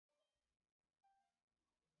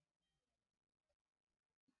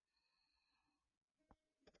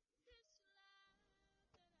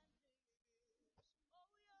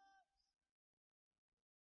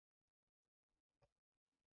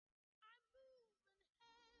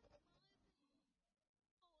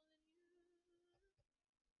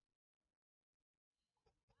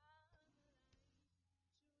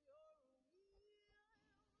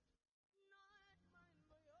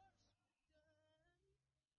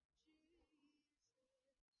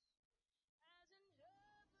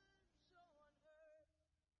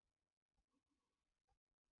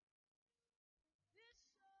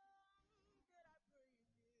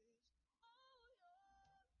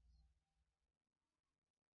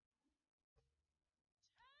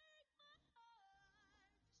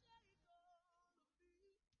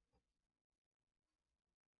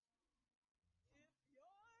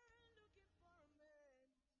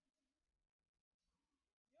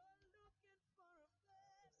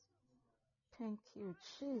Thank you,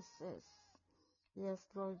 Jesus. Yes,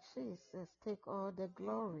 Lord Jesus. Take all the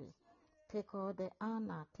glory. Take all the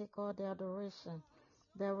honor. Take all the adoration.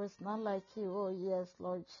 There is none like you. Oh, yes,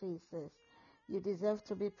 Lord Jesus. You deserve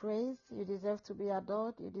to be praised. You deserve to be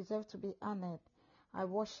adored. You deserve to be honored. I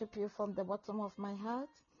worship you from the bottom of my heart.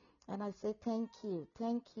 And I say thank you,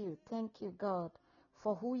 thank you, God,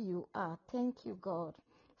 for who you are. Thank you, God,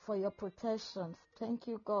 for your protection. Thank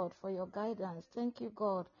you, God, for your guidance. Thank you,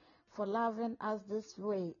 God, for loving us this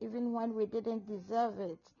way, even when we didn't deserve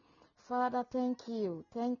it. Father, thank you,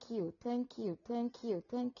 thank you, thank you, thank you,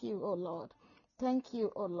 thank you, oh Lord. Thank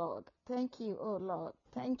you, oh Lord. Thank you, oh Lord.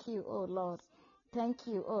 Thank you, oh Lord. Thank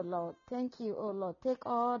you, oh Lord. Thank you, oh Lord. Take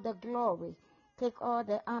all the glory. Take all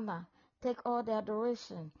the honor. Take all the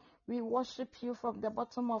adoration. We worship you from the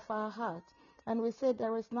bottom of our heart. And we say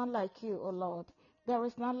there is none like you, O Lord. There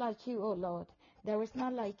is none like you, O Lord. There is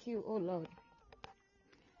none like you, O Lord.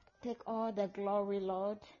 Take all the glory,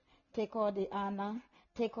 Lord. Take all the honor.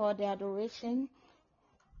 Take all the adoration.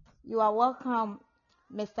 You are welcome,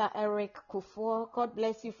 Mr. Eric Kufuor. God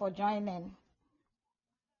bless you for joining.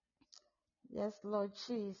 Yes, Lord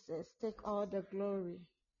Jesus. Take all the glory.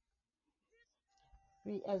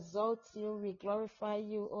 We exalt you. We glorify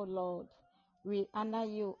you, O Lord. We honor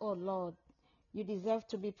you, O Lord. You deserve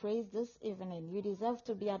to be praised this evening. You deserve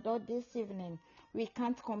to be adored this evening. We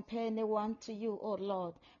can't compare anyone to you, O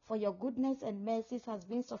Lord, for your goodness and mercies has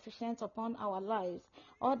been sufficient upon our lives.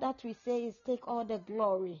 All that we say is take all the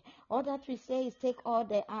glory. All that we say is take all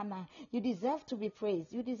the honor. You deserve to be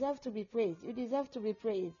praised. You deserve to be praised. You deserve to be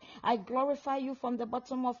praised. I glorify you from the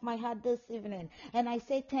bottom of my heart this evening. And I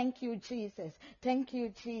say thank you, Jesus. Thank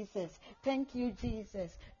you, Jesus. Thank you,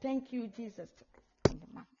 Jesus. Thank you, Jesus.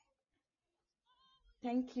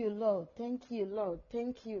 Thank you, Lord. Thank you, Lord.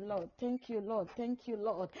 Thank you, Lord. Thank you, Lord. Thank you,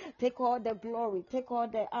 Lord. Take all the glory. Take all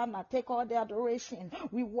the honor. Take all the adoration.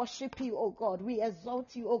 We worship you, O God. We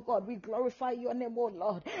exalt you, O God. We glorify your name, O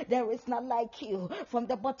Lord. There is none like you. From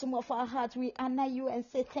the bottom of our hearts, we honor you and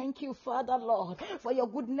say thank you, Father, Lord, for your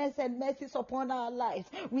goodness and mercies upon our lives.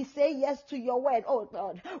 We say yes to your word, O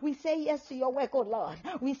God. We say yes to your work, O Lord.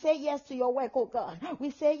 We say yes to your work, O God. We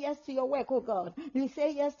say yes to your work, O God. We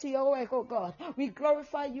say yes to your work, O God. We glorify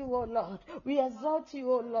you, O Lord. We exalt you,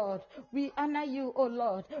 O Lord. We honor you, O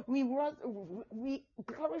Lord. We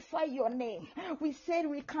glorify your name. We said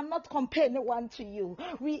we cannot compare anyone to you.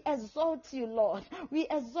 We exalt you, Lord. We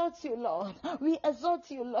exalt you, Lord. We exalt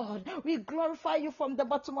you, Lord. We glorify you from the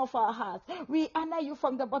bottom of our heart. We honor you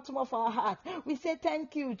from the bottom of our heart. We say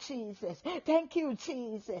thank you, Jesus. Thank you,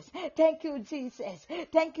 Jesus. Thank you, Jesus.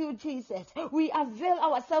 Thank you, Jesus. We avail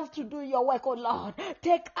ourselves to do your work, O Lord.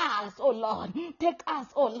 Take us, O Lord. Take us,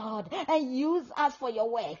 O Lord, and use us for your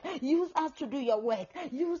work. Use us to do your work.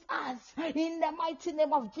 Use us in the mighty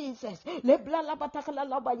name of Jesus. Take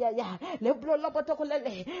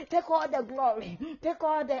all the glory. Take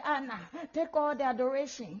all the honor. Take all the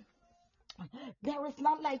adoration. There is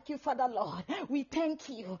none like you, Father Lord. We thank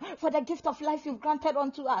you for the gift of life you've granted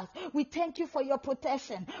unto us. We thank you for your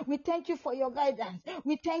protection. We thank you for your guidance.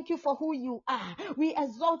 We thank you for who you are. We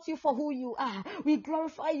exalt you for who you are. We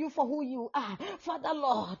glorify you for who you are. Father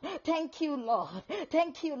Lord, thank you, Lord.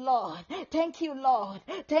 Thank you, Lord. Thank you, Lord.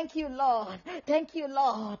 Thank you, Lord. Thank you,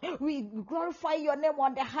 Lord. We glorify your name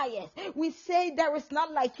on the highest. We say there is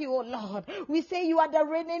none like you, O Lord. We say you are the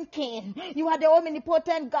reigning King. You are the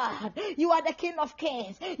omnipotent God. You are the King of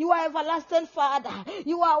Kings. You are everlasting Father.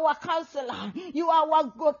 You are our counselor. You are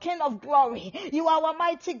our King of glory. You are our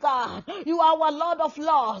mighty God. You are our Lord of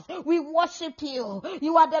lords. We worship you.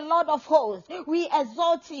 You are the Lord of hosts. We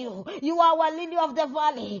exalt you. You are our lily of the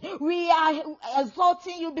valley. We are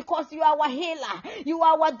exalting you because you are our healer. You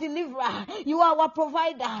are our deliverer. You are our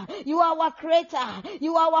provider. You are our creator.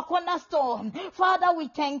 You are our cornerstone. Father, we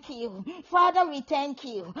thank you. Father, we thank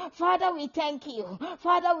you. Father, we thank you.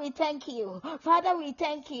 Father, we thank you. Father, we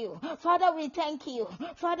thank you. Father, we thank you.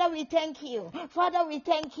 Father, we thank you. Father, we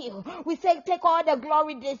thank you. We say, take all the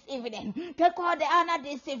glory this evening. Take all the honor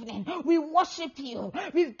this evening. We worship you.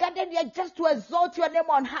 We've gathered here just to exalt your name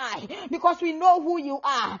on high because we know who you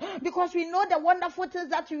are. Because we know the wonderful things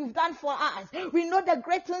that you've done for us. We know the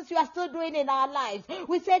great things you are still doing in our lives.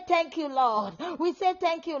 We say thank you, Lord. We say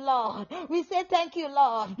thank you, Lord. We say thank you,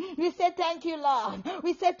 Lord. We say thank you, Lord.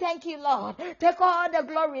 We say thank you, Lord. Take all the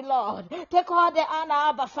glory, Lord. Lord. Take all the honor,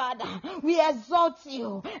 Abba Father. We exalt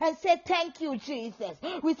you and say thank you, Jesus.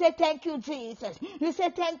 We say thank you, Jesus. We say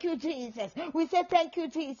thank you, Jesus. We say thank you,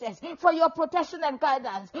 Jesus, for your protection and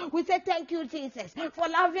guidance. We say thank you, Jesus, for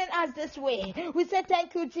loving us this way. We say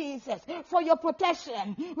thank you, Jesus, for your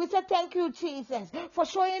protection. We say thank you, Jesus, for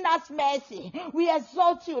showing us mercy. We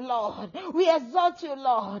exalt you, Lord. We exalt you,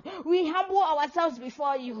 Lord. We humble ourselves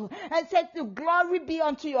before you and say to glory be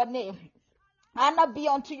unto your name. Honor be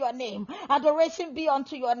unto your name. Adoration be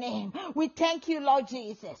unto your name. We thank you, Lord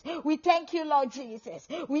Jesus. We thank you, Lord Jesus.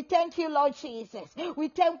 We thank you, Lord Jesus. We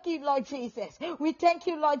thank you, Lord Jesus. We thank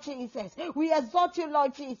you, Lord Jesus. We exalt you,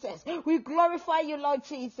 Lord Jesus. We glorify you, Lord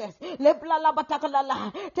Jesus. Take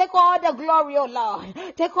all the glory, O Lord.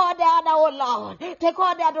 Take all the honor, O Lord. Take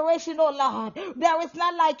all the adoration, O Lord. There is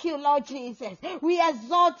none like you, Lord Jesus. We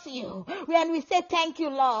exalt you. And we say thank you,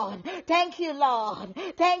 Lord. Thank you, Lord.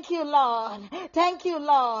 Thank you, Lord. Thank you,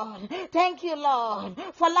 Lord. Thank you, Lord,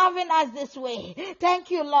 for loving us this way.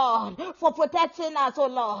 Thank you, Lord, for protecting us, oh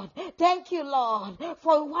Lord. Thank you, Lord,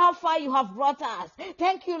 for how far you have brought us.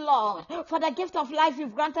 Thank you, Lord, for the gift of life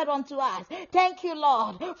you've granted unto us. Thank you,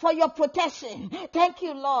 Lord, for your protection. Thank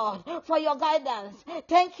you, Lord, for your guidance.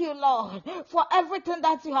 Thank you, Lord, for everything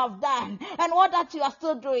that you have done and all that you are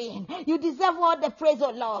still doing. You deserve all the praise,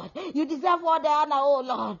 oh Lord. You deserve all the honor, oh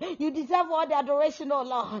Lord. You deserve all the adoration, oh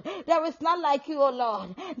Lord. There is none like you, O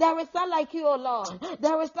Lord. There is none like you, O Lord.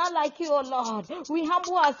 There is none like you, O Lord. We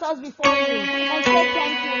humble ourselves before you and say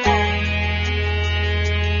thank you, Lord.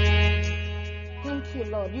 Thank you,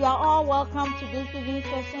 Lord. You are all welcome to this evening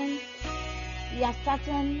session. We are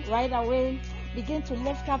starting right away. Begin to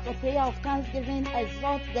lift up a prayer of thanksgiving.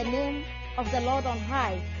 Exalt the name of the Lord on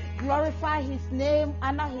high. Glorify his name,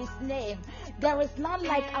 honor his name. There is none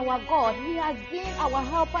like our God. He has been our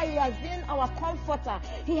helper. He has been our comforter.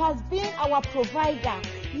 He has been our provider.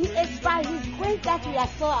 He is by his grace that we are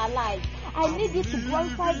still alive. I need you to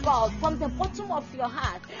glorify God from the bottom of your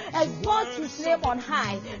heart. Exalt his name on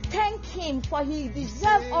high. Thank him, for he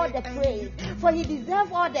deserves all the praise, for he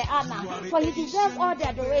deserves all the honor, for he deserves all the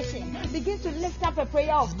adoration. Begin to lift up a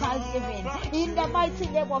prayer of thanksgiving in the mighty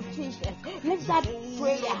name of Jesus. Lift that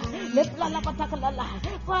prayer.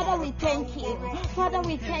 Father, we thank you. Father,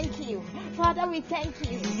 we thank you. Father, we thank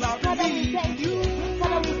you. Father, we thank you.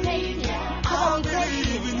 Father, we thank you. Father, we thank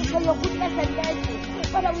you for your goodness and mercy.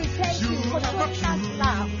 Father, we thank you for showing us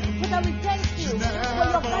love. Father, we thank you for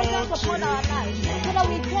your guidance upon our lives. Father,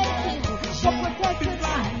 we thank you for protecting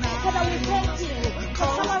us. Father, we thank you for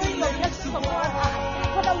covering your blessings upon us.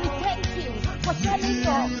 Father, we thank you for sending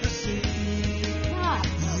your heart,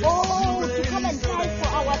 to come and die for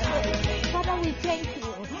our sins. Father, we thank you.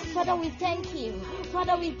 Father, we thank you.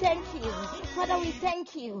 Father, we thank you. Father, we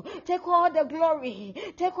thank you. Take all the glory.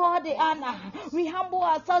 Take all the honor. We humble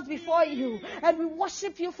ourselves before you and we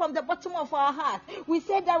worship you from the bottom of our heart. We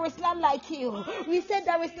say there is none like you. We say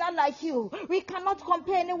there is none like you. We cannot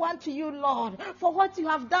compare anyone to you, Lord, for what you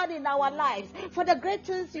have done in our lives, for the great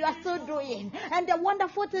things you are still doing, and the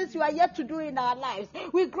wonderful things you are yet to do in our lives.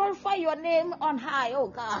 We glorify your name on high, oh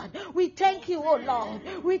God. We thank you, oh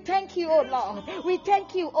Lord. We thank you, oh Lord. We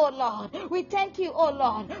thank you, oh Lord. We thank you, oh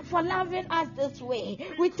Lord, for loving us this way.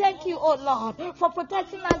 We thank you, oh Lord, for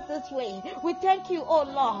protecting us this way. We thank you, oh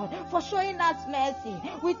Lord, for showing us mercy.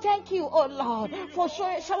 We thank you, oh Lord, for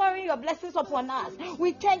showering your blessings upon us.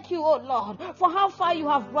 We thank you, oh Lord, for how far you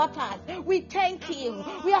have brought us. We thank you.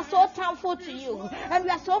 We are so thankful to you, and we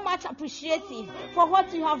are so much appreciative for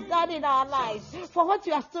what you have done in our lives, for what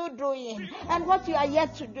you are still doing, and what you are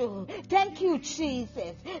yet to do. Thank you,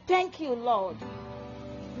 Jesus. Thank you, Lord.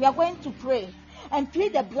 We are going to pray and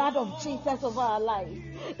plead the blood of Jesus over our lives.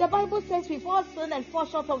 The Bible says we've all sinned and fall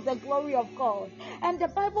short of the glory of God. And the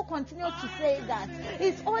Bible continues to say that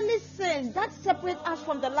it's only sin that separates us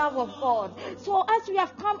from the love of God. So as we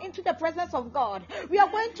have come into the presence of God, we are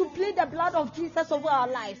going to plead the blood of Jesus over our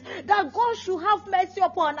lives. That God should have mercy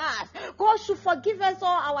upon us. God should forgive us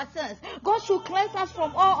all our sins. God should cleanse us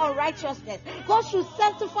from all unrighteousness. God should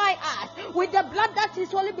sanctify us with the blood that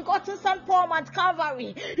His only begotten Son poured on Mount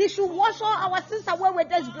Calvary. He should wash all our sins away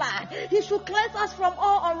with His blood. He should cleanse us from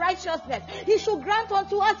all unrighteousness. He should grant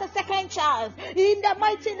unto us a second chance. In the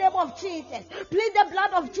mighty name of Jesus, plead the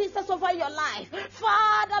blood of Jesus over your life.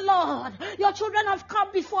 Father, Lord, Your children have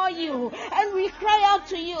come before you, and we cry out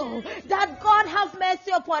to you that God have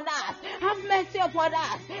mercy upon us. Have mercy upon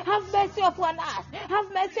us. Have mercy upon us. Have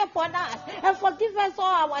mercy upon us, and forgive us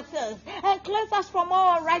all our sins, and cleanse us from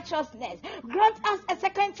all unrighteousness. Grant us a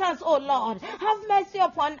second chance, O Lord. Have mercy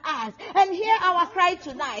upon us, and hear our cry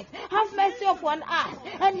tonight. Have mercy upon us,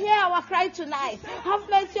 and hear our cry tonight. Have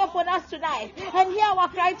mercy upon us tonight, and hear our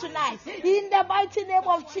cry tonight. In the mighty name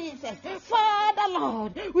of Jesus. Father,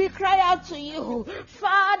 Lord, we cry out to you.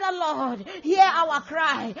 Father, Lord, hear our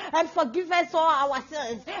cry, and forgive us all our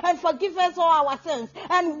sins, and forgive us all our sins,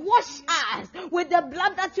 and wash us with the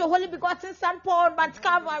blood that your holy begotten Son poured at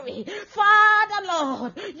Calvary. Father,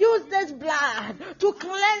 Lord, use this blood to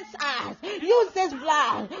cleanse us. Use this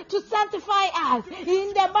blood to sanctify us.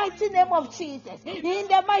 In the mighty name of Jesus. In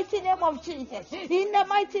the mighty name of Jesus. In the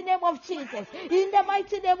mighty name of Jesus. In the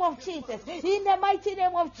mighty name of Jesus. In the mighty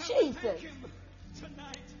name of Jesus.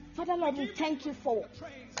 Father, Lord, we thank you for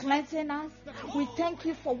cleansing us. We thank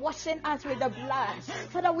you for washing us with the blood.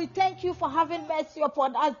 Father, we thank you for having mercy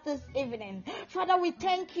upon us this evening. Father, we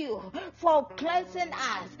thank you for cleansing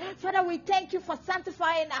us. Father, we thank you for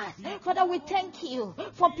sanctifying us. Father, we thank you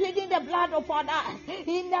for pleading the blood upon us.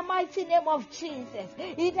 In the mighty name of Jesus.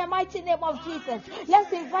 In the mighty name of Jesus.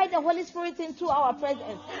 Let's invite the Holy Spirit into our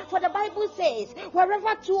presence. For the Bible says,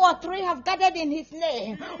 wherever 2 or 3 have gathered in his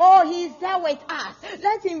name, oh, he is there with us.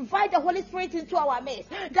 Let's invite the Holy Spirit into our midst,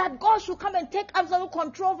 that God should come and take absolute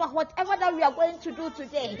control over whatever that we are going to do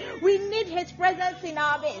today. We need his presence in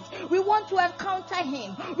our midst. We want to encounter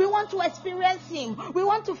him. We want to experience him. We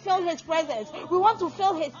want to feel his presence. We want to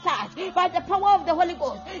feel his touch by the power of the Holy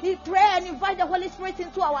Ghost. We pray and invite the Holy Spirit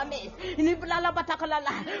into our midst.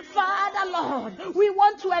 Father, Lord, we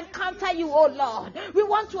want to encounter you, oh Lord. We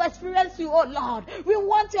want to experience you, oh Lord. We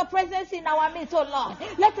want your presence in our midst, oh Lord.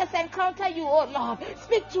 Let us encounter you, oh Lord.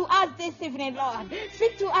 Speak to us this evening, Lord.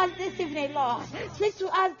 Speak to us this evening, Lord. Speak to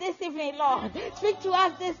us this evening, Lord. Speak to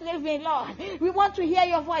us this evening, Lord. We want to hear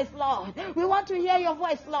your voice, Lord. We want to hear your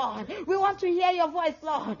voice, Lord. We want to hear your voice,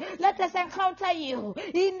 Lord. Let us encounter you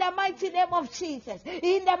in the mighty name of Jesus.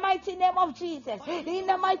 In the mighty name of Jesus. In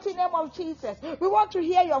the mighty name of Jesus. We want to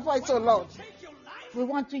hear your voice, oh Lord. We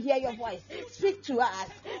want to hear your voice. Speak to us.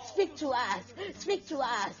 Speak to us. Speak to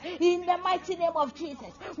us. In the mighty name of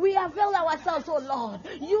Jesus. We avail ourselves, oh Lord.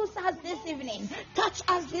 Use us this evening. Touch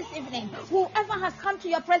us this evening. Whoever has come to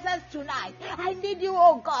your presence tonight, I need you,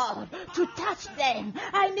 oh God, to touch them.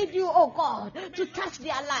 I need you, oh God, to touch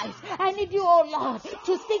their lives. I need you, oh Lord,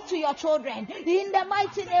 to speak to your children. In the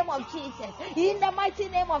mighty name of Jesus. In the mighty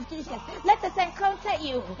name of Jesus. Let us encounter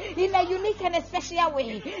you in a unique and a special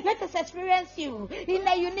way. Let us experience you in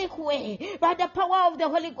a unique way by the power of the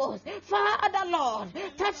Holy Ghost. Father, Lord,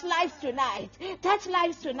 touch lives tonight. Touch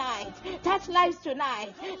lives tonight. Touch lives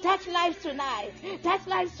tonight. Touch lives tonight. Touch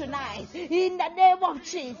lives tonight. In the name of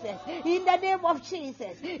Jesus. In the name of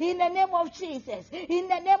Jesus. In the name of Jesus. In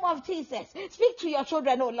the name of Jesus. Speak to your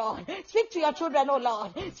children, oh Lord. Speak to your children, oh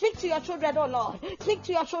Lord. Speak to your children, oh Lord. Speak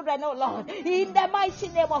to your children, oh Lord. In the mighty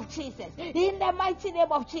name of Jesus. In the mighty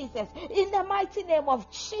name of Jesus. In the mighty name of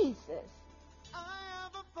Jesus.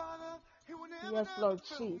 Yes, Lord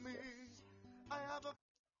Jesus.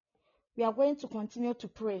 We are going to continue to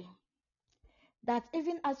pray that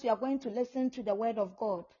even as we are going to listen to the word of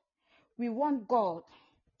God, we want God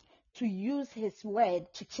to use his word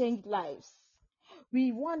to change lives.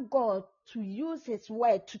 We want God to use his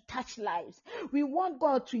word to touch lives. We want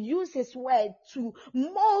God to use his word to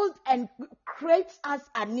mold and create us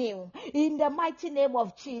anew. In the mighty name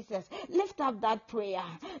of Jesus. Lift up that prayer.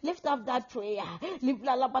 Lift up that prayer.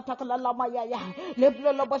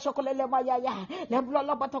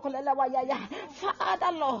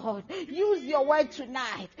 Father, Lord, use your word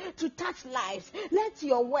tonight to touch lives. Let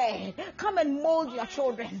your word come and mold your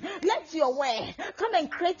children. Let your word come and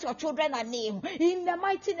create your children anew. In the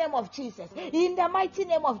mighty name of Jesus. In the mighty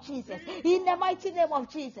name of Jesus. In the mighty name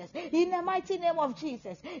of Jesus. In the mighty name of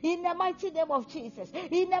Jesus. In the mighty name of Jesus.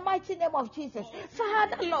 In the mighty name of Jesus.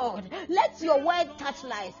 Father, Lord, let your word touch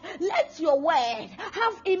lives. Let your word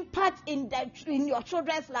have impact in your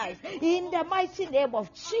children's lives. In the mighty name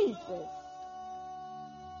of Jesus.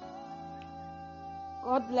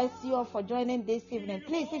 God bless you all for joining this evening.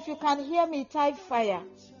 Please, if you can hear me, type fire.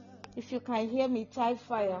 If you can hear me, type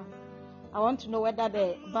fire. I want to know whether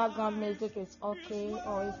the background music is okay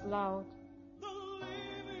or is loud.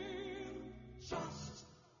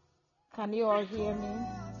 Can you all hear me?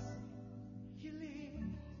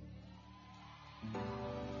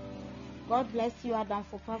 God bless you, Adam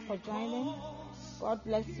Fupa, for joining. God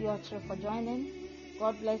bless you, Otre, for joining.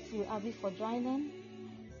 God bless you, Abby, for joining.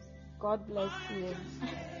 God bless you.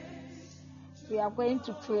 We are going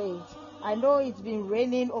to pray. I know it's been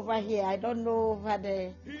raining over here. I don't know over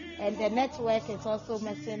there. And the network is also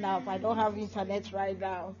messing up. I don't have internet right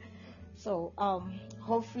now. So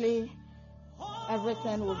hopefully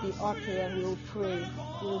everything will be okay, and we will pray.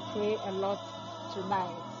 We will pray a lot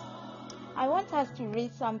tonight. I want us to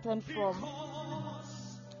read something from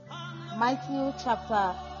Matthew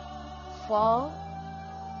chapter 4,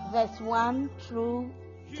 verse 1 through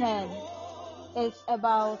 10. It's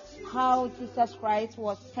about how Jesus Christ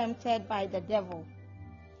was tempted by the devil.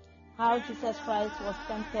 How Jesus Christ was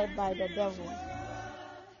tempted by the devil.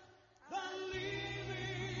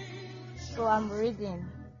 So I'm reading.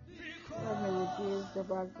 Let me reduce the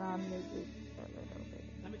background music a little bit.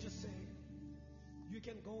 Let me just say, you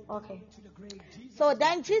can go Okay. to the grave. So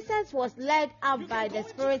then Jesus was led up by the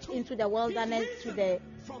Spirit into the wilderness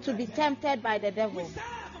to be tempted by the devil.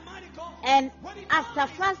 And after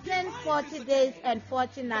fasting 40 days and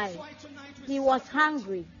 40 nights, he was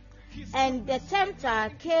hungry. And the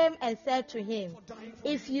tempter came and said to him,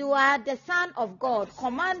 "If you are the Son of God,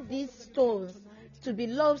 command these stones to be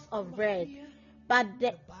loaves of bread."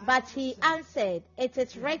 But he answered, "It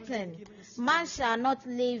is written, man shall not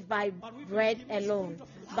live by bread alone,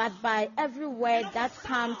 but by every word that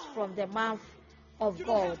comes from the mouth of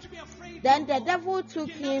God." Then the devil took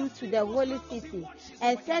him to the holy city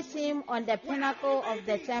and set him on the pinnacle of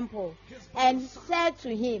the temple and said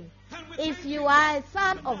to him, "If you are a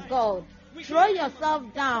son of God, throw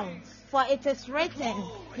yourself down, for it is written,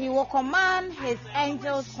 he will command his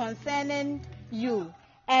angels concerning you,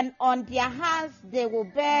 and on their hands they will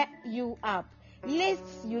bear you up, lest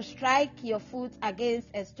you strike your foot against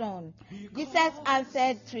a stone." Jesus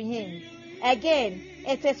answered to him, "Again,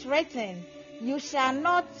 it is written, you shall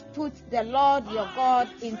not put the Lord your God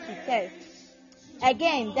into test."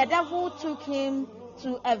 Again, the devil took him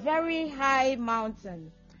to a very high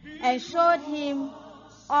mountain and showed him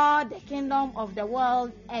all the kingdom of the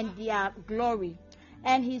world and their glory.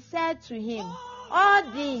 And he said to him, "All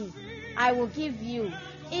these I will give you,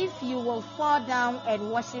 if you will fall down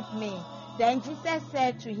and worship me." Then Jesus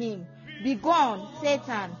said to him, "Begone,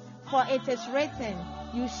 Satan, for it is written,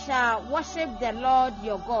 you shall worship the Lord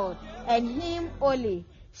your God, and him only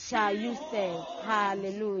shall you serve."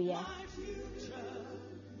 Hallelujah.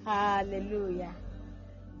 Hallelujah.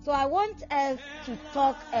 So I want us to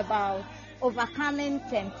talk about overcoming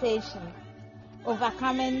temptation.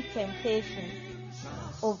 Overcoming temptation.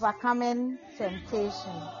 Overcoming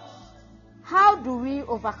temptation. How do we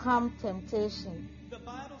overcome temptation? The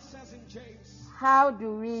Bible says in James, How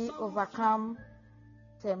do we overcome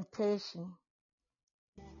temptation?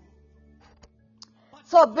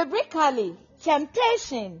 So biblically,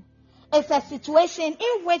 temptation is a situation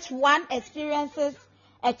in which one experiences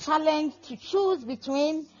a challenge to choose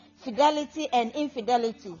between fidelity and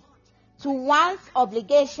infidelity to one's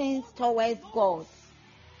obligations towards God.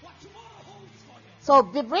 So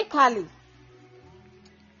biblically,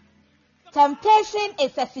 temptation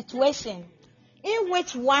is a situation in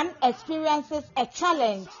which one experiences a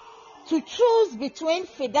challenge to choose between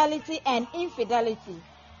fidelity and infidelity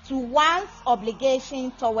to one's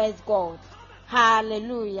obligation towards God.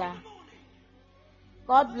 Hallelujah.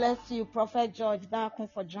 God bless you, Prophet George Darkun,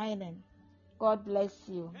 for joining. God bless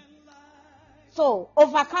you. So,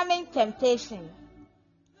 overcoming temptation.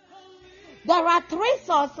 There are three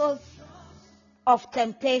sources of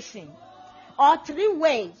temptation, or three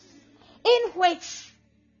ways in which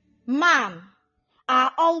man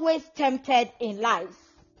are always tempted in life.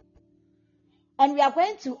 And we are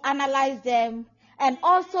going to analyze them and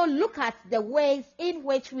also look at the ways in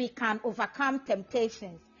which we can overcome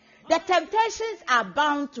temptations. The temptations are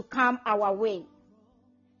bound to come our way.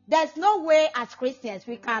 There's no way as Christians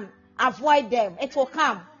we can avoid them. It will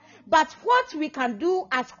come. But what we can do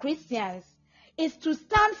as Christians is to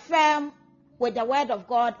stand firm with the word of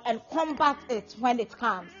God and combat it when it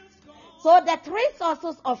comes. So the three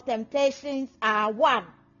sources of temptations are: one,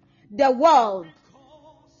 the world,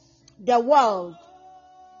 the world,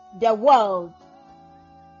 the world,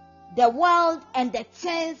 the world, and the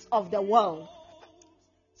chains of the world.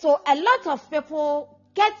 So a lot of people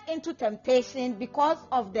get into temptation because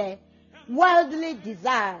of the worldly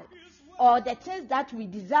desires or the things that we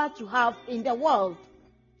desire to have in the world.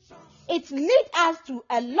 It leads us to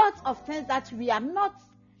a lot of things that we are not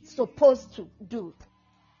supposed to do.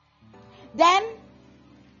 Then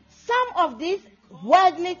some of these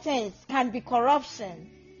worldly things can be corruption.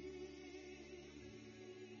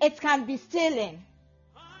 It can be stealing,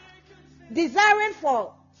 desiring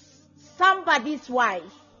for somebody's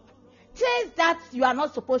wife, things that you are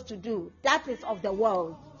not supposed to do. That is of the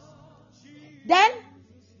world. Then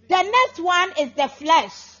the next one is the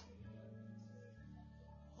flesh.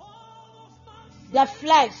 The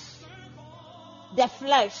flesh. The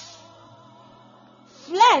flesh.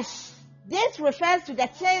 Flesh. This refers to the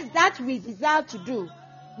things that we desire to do,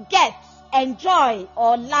 get, enjoy,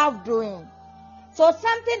 or love doing. So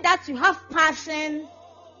something that you have passion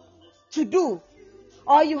to do,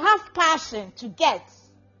 or you have passion to get,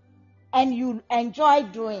 and you enjoy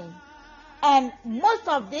doing. And most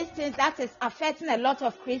of these things that is affecting a lot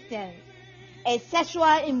of Christians is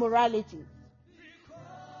sexual immorality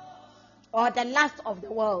or the lust of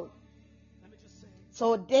the world.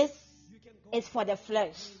 So this is for the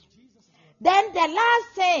flesh. Then the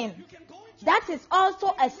last thing that is also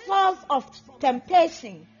a source of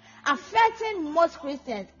temptation affecting most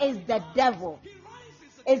Christians is the devil.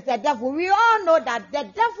 Is the devil. We all know that the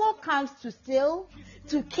devil comes to steal,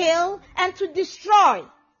 to kill, and to destroy.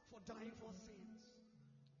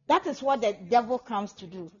 That is what the devil comes to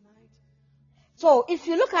do. So if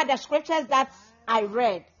you look at the scriptures that I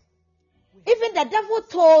read, even the devil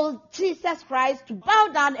told Jesus Christ to bow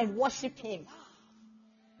down and worship him.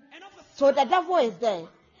 So the devil is there.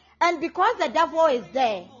 And because the devil is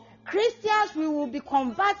there, Christians, we will be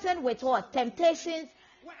combating with what? Temptations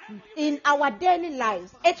in our daily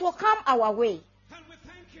lives. It will come our way.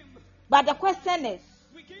 But the question is,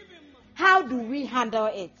 how do we handle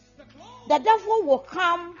it? The devil will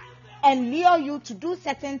come and lure you to do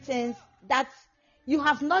certain things that you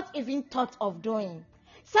have not even thought of doing.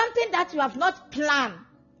 Something that you have not planned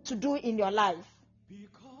to do in your life.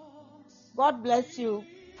 God bless you,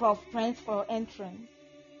 Prof. Prince, for entering.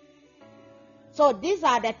 So these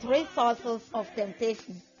are the three sources of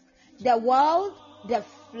temptation. The world, the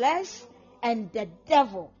flesh, and the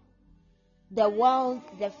devil. The world,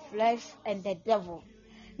 the flesh, and the devil.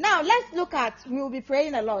 Now let's look at, we will be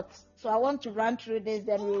praying a lot. So I want to run through this,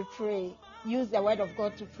 then we will pray. Use the word of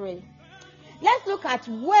God to pray. Let's look at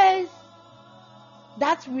ways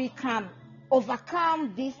that we can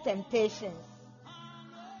overcome these temptations.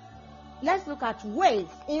 Let's look at ways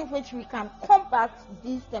in which we can combat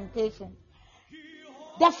these temptations.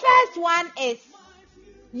 The first one is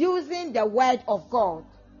using the word of God.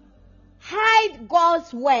 Hide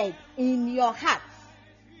God's word in your heart.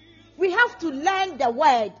 We have to learn the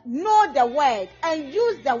word, know the word, and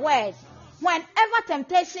use the word whenever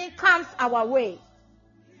temptation comes our way.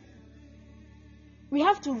 We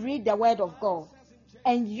have to read the word of God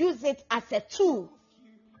and use it as a tool,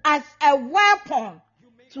 as a weapon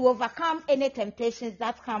to overcome any temptations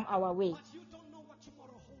that come our way.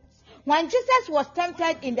 When Jesus was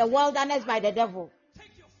tempted in the wilderness by the devil,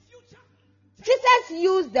 Jesus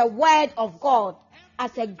used the word of God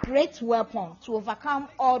as a great weapon to overcome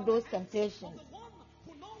all those temptations.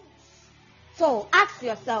 So ask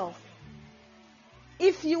yourself,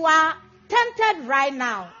 if you are tempted right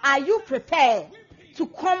now, are you prepared to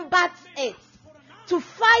combat it, to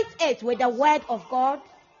fight it with the word of God?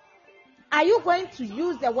 Are you going to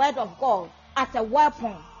use the word of God as a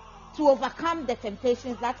weapon to overcome the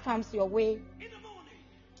temptations that comes your way?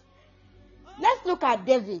 Let's look at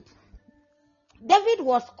David. David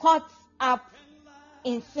was caught up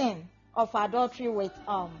in sin of adultery with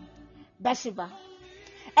Bathsheba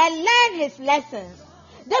and learned his lessons.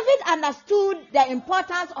 David understood the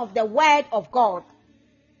importance of the word of God.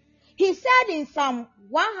 He said in Psalm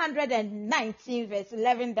 119 verse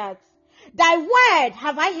 11 that, "Thy word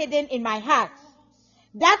have I hidden in my heart,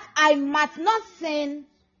 that I might not sin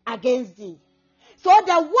against thee." So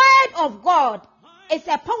the word of God is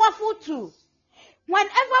a powerful tool.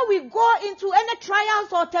 Whenever we go into any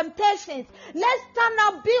trials or temptations, let's stand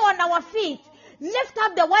up, be on our feet, lift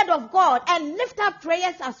up the word of God, and lift up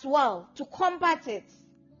prayers as well to combat it.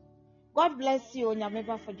 God bless you,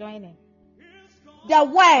 Onyameba, for joining. The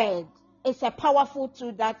word is a powerful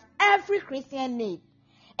tool that every Christian needs.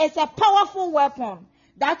 It's a powerful weapon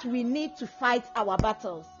that we need to fight our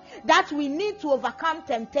battles, that we need to overcome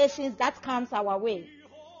temptations that comes our way.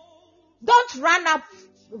 Don't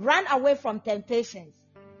run away from temptations.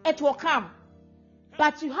 It will come.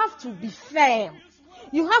 But you have to be firm.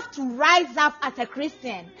 You have to rise up as a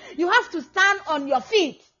Christian. You have to stand on your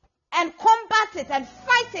feet and combat it and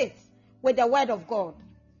fight it with the word of God.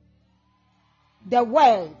 The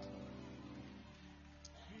word.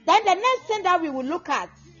 Then the next thing that we will look at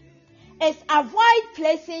is avoid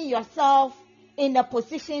placing yourself in a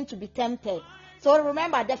position to be tempted. So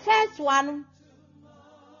remember, the first one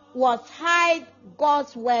was hide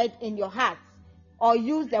God's word in your heart, or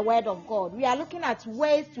use the word of God. We are looking at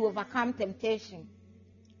ways to overcome temptation.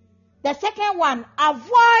 The second one,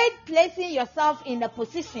 avoid placing yourself in a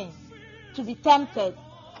position to be tempted.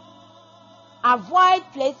 Avoid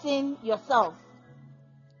placing yourself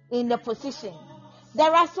in a position.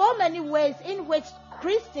 There are so many ways in which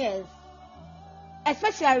Christians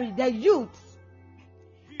especially the youth,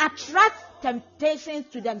 attract temptations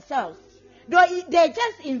to themselves. They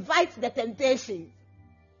just invite the temptation.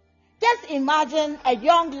 Just imagine a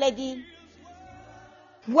young lady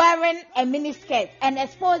wearing a miniskirt and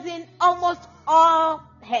exposing almost all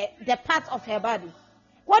the parts of her body.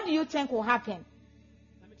 What do you think will happen?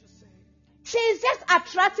 She is just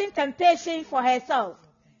attracting temptation for herself,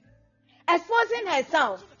 exposing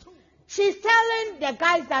herself. She's telling the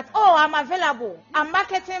guys that, oh, I'm available. I'm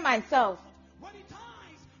marketing myself.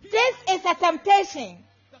 This is a temptation.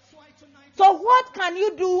 So what can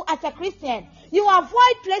you do as a Christian? You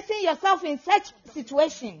avoid placing yourself in such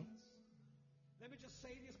situation.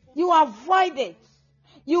 You avoid it.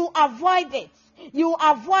 You avoid it. You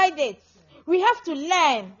avoid it. We have to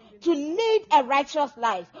learn to lead a righteous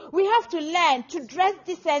life. We have to learn to dress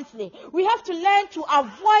decently. We have to learn to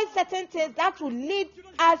avoid certain things that will lead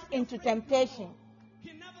us into temptation.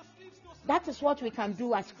 That is what we can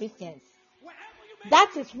do as Christians.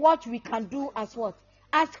 That is what we can do as what?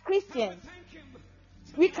 As Christians.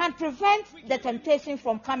 We can prevent the temptation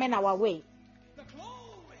from coming our way.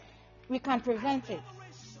 We can prevent it.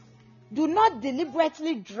 Do not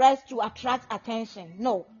deliberately dress to attract attention.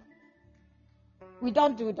 No. We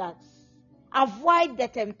don't do that. Avoid the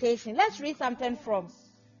temptation. Let's read something from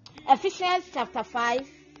Ephesians chapter 5,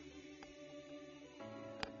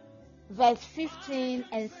 verse 15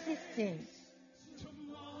 and 16.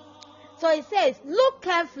 So it says, look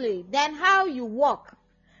carefully then how you walk,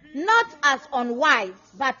 not as unwise,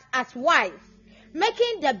 but as wise,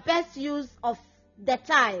 making the best use of the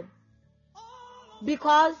time,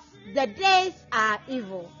 because the days are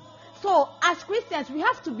evil. So as Christians, we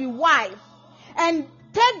have to be wise and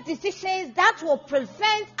take decisions that will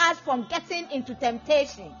prevent us from getting into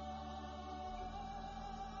temptation.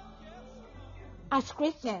 As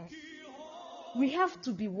Christians, we have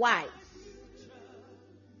to be wise.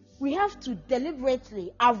 We have to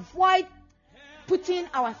deliberately avoid putting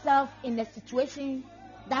ourselves in a situation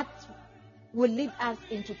that will lead us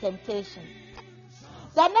into temptation.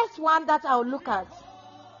 The next one that I'll look at.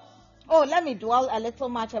 Oh, let me dwell a little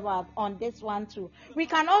much on this one too. We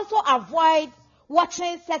can also avoid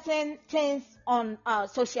watching certain things on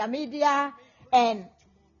social media and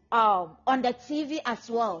on the TV as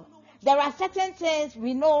well. There are certain things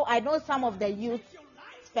I know some of the youth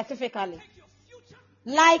specifically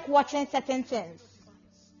like watching certain things,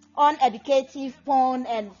 uneducative porn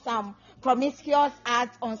and some promiscuous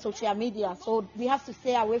ads on social media. So we have to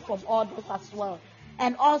stay away from all this as well.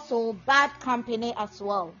 And also bad company as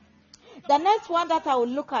well. The next one that I will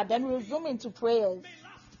look at, then we'll zoom into prayers.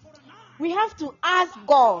 We have to ask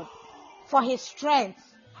God for His strength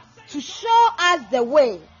to show us the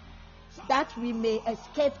way that we may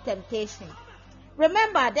escape temptation.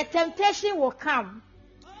 Remember, the temptation will come,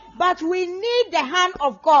 but we need the hand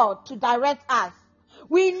of God to direct us.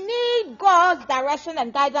 We need God's direction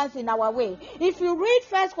and guidance in our way. If you read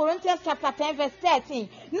 1 Corinthians chapter 10 verse 13,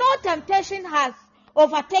 no temptation has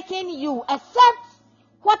overtaken you except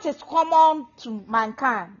what is common to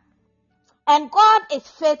mankind. And God is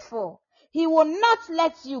faithful. He will not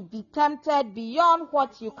let you be tempted beyond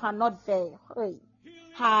what you cannot bear. Hey.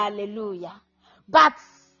 Hallelujah. But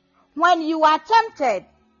when you are tempted,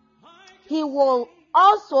 He will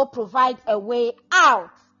also provide a way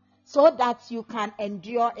out so that you can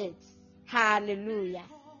endure it. Hallelujah.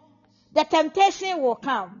 The temptation will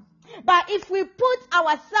come. But if we put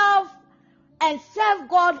ourselves and serve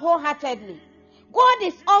God wholeheartedly, God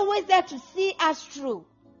is always there to see us through.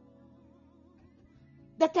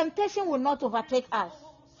 The temptation will not overtake us.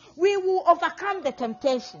 We will overcome the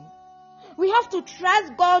temptation. We have to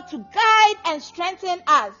trust God to guide and strengthen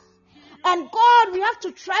us. And God, we have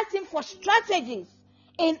to trust Him for strategies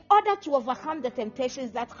in order to overcome the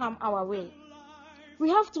temptations that come our way. We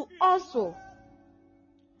have to also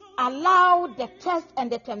allow the test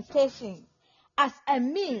and the temptation as a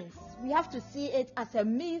means. We have to see it as a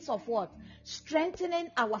means of what?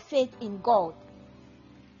 Strengthening our faith in God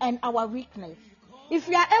and our weakness. If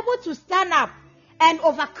we are able to stand up and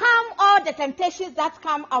overcome all the temptations that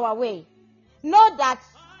come our way, know that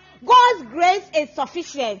God's grace is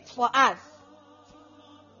sufficient for us.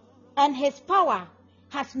 And His power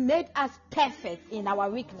has made us perfect in our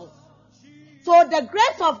weakness. So the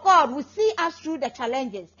grace of God will see us through the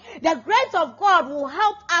challenges. The grace of God will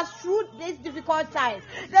help us through these difficult times.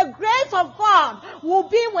 The grace of God will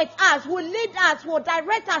be with us, will lead us, will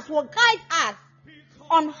direct us, will guide us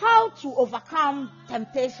on how to overcome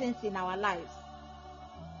temptations in our lives.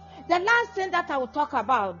 The last thing that I will talk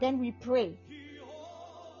about, then we pray.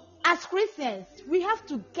 As Christians, we have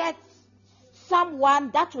to get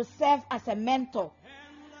someone that will serve as a mentor.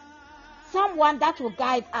 someone that will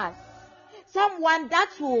guide us, someone that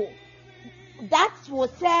will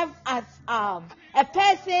serve as a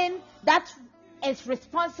person that is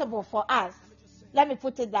responsible for us. Let me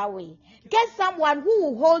put it that way. Get someone who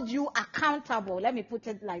will hold you accountable. Let me put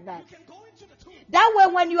it like that. That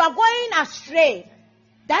way, when you are going astray,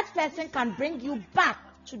 that person can bring you back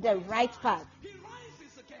to the right path.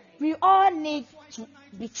 We all need to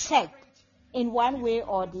be checked in one way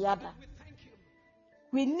or the other.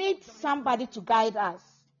 We need somebody to guide us.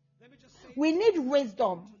 We need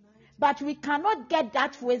wisdom. But we cannot get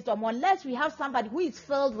that wisdom unless we have somebody who is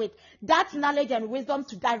filled with that knowledge and wisdom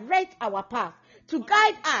to direct our path, to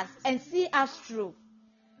guide us and see us through.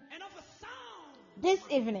 This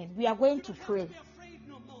evening, we are going to pray.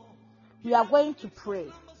 We are going to pray.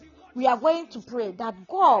 We are going to pray that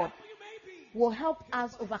God will help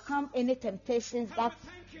us overcome any temptations that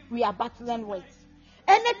we are battling with.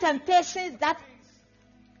 Any temptations that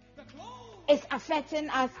is affecting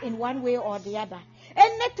us in one way or the other.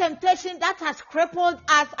 Any temptation that has crippled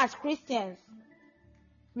us as Christians.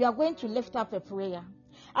 We are going to lift up a prayer.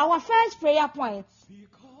 Our first prayer point,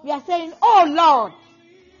 we are saying, oh Lord,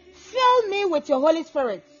 fill me with your Holy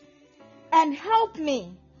Spirit and help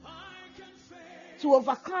me to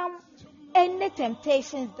overcome any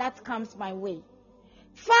temptations that comes my way.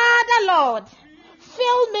 Father Lord,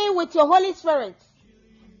 fill me with your Holy Spirit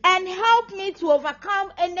and help me to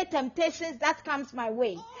overcome any temptations that comes my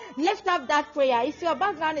way. Lift up that prayer. If your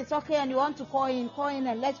background is okay and you want to call in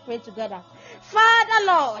and let's pray together. Father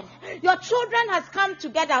Lord, your children has come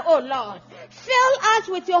together, oh Lord. Fill us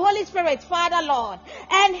with your Holy Spirit, Father Lord,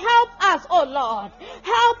 and help us, oh Lord.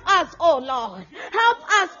 Help us, oh Lord.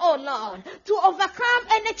 Help us, oh Lord, to overcome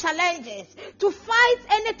any challenges, to fight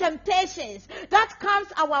any temptations that comes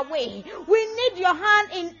our way. We need your hand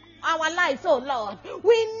in our lives, oh Lord.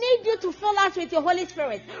 We need you to fill us with your Holy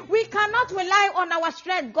Spirit. We cannot rely on our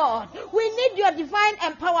strength, God. We need your divine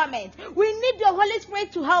empowerment. We need your Holy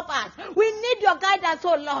Spirit to help us. We need your guidance,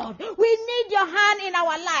 oh Lord. We need your hand in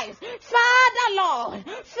our lives. Father, Lord,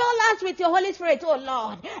 fill us with your Holy Spirit, oh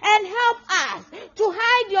Lord, and help us to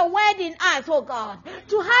hide your word in us, oh God,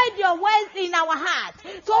 to hide your words in our hearts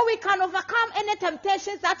so we can overcome any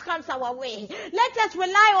temptations that comes our way. Let us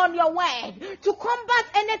rely on your word to combat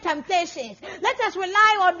any temptations. Let us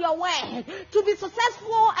rely on your word to be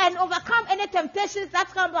successful and overcome any temptations that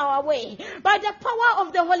come our way by the power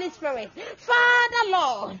of the Holy Spirit. Father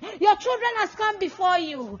Lord, your children has come before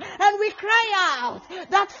you and we cry out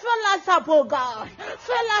that fill us up, oh God.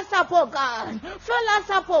 Fill us up, oh God. Fill us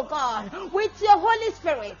up, oh God, with your Holy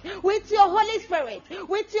Spirit, with your Holy Spirit,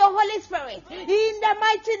 with your Holy Spirit, in the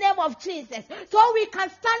mighty name of Jesus, so we can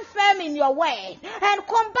stand firm in your word and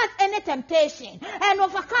combat any temptation and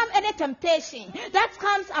overcome any temptation that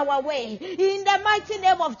comes our way, in the mighty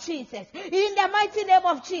name of Jesus, in the mighty name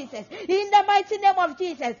of Jesus, in the mighty name of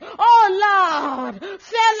Jesus. Oh Lord,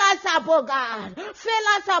 fill us up, oh God, fill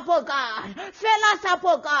us up, oh God, fill us up,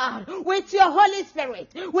 oh God, with your Holy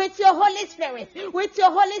Spirit, with your Holy Spirit, with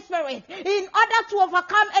your Holy Spirit, in order to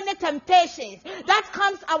overcome any temptations that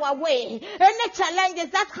comes our way, any challenges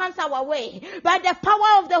that comes our way, by the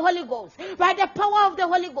power of the Holy Ghost, by the power of the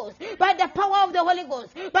Holy Ghost, by the power of the Holy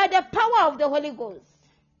Ghost, by the power of the Holy Ghost.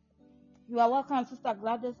 You are welcome, Sister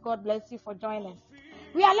Gladys. God bless you for joining.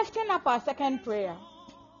 We are lifting up our second prayer.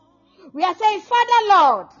 We are saying, Father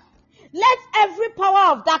Lord, let every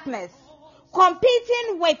power of darkness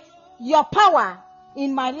competing with your power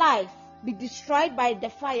in my life be destroyed by the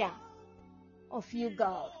fire of you,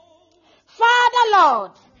 God. Father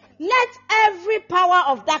Lord, let every power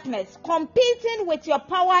of darkness competing with your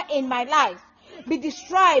power in my life be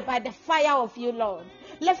destroyed by the fire of you, Lord.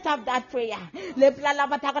 Lift up that prayer.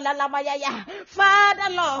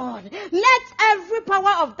 Father Lord, let every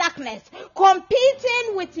power of darkness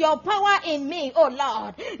competing with your power in me, oh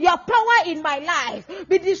Lord, your power in my life,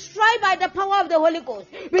 be destroyed by the power of the Holy Ghost.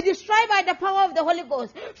 Be destroyed by the power of the Holy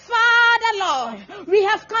Ghost. Father Lord, we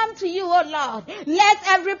have come to you, oh Lord. Let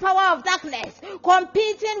every power of darkness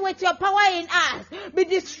competing with your power in us be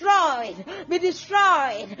destroyed, be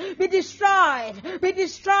destroyed, be destroyed, be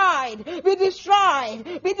destroyed, be destroyed,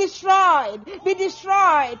 be destroyed, be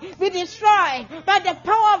destroyed, be destroyed by the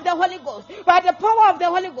power of the Holy Ghost, by the power of the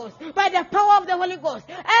Holy Ghost, by the power of the Holy Ghost.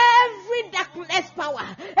 Every darkness power,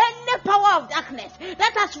 any power of darkness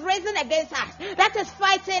that has risen against us, that is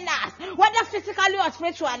fighting us, whether physically or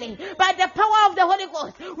spiritually, by the power of the Holy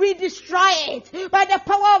Ghost, we destroy it. By the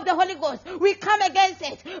power of the Holy Ghost, we come against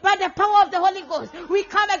it. By the power of the Holy Ghost, we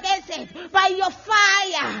come against it. By your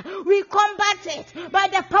fire, we combat it. By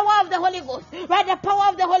the power of the Holy Ghost, by the power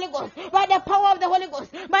of the Holy Ghost, by the power of the Holy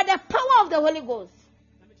Ghost, by the power of the Holy Ghost.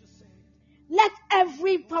 Let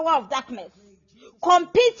every power of darkness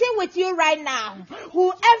competing with you right now,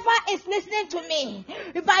 whoever is listening to me,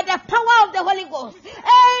 by the power of the Holy Ghost,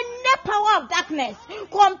 any power of darkness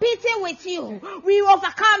competing with you, we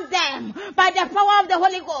overcome them by the power of the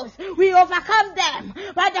Holy Ghost. We overcome them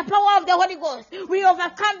by the power of the Holy Ghost. We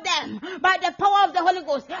overcome them by the power of the Holy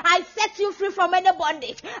Ghost. I set you free from any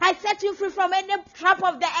bondage. I set you free from any trap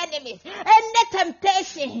of the enemies, any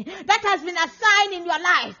temptation that has been assigned in your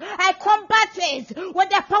life. I combat it with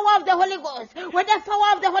the power of the Holy Ghost, with the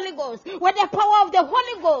power of the Holy Ghost, with the power of the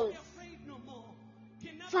Holy Ghost.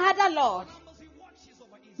 Father Lord,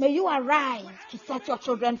 may you arise to set your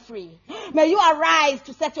children free. May you arise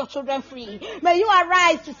to set your children free. May you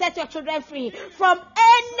arise to set your children free from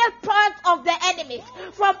any plot of the enemies,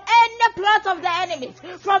 from any plot of the enemies,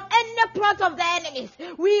 from any plot of the enemies.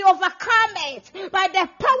 We overcome it by the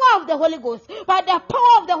power of the Holy Ghost, by the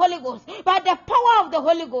power of the Holy Ghost, by the power of the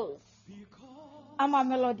Holy Ghost. Amma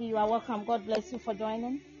Melody, you are welcome. God bless you for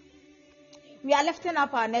joining. We are lifting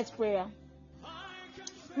up our next prayer.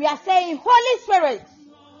 We are saying, Holy Spirit,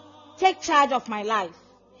 take charge of my life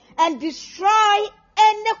and destroy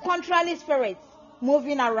any contrary spirits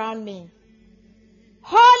moving around me.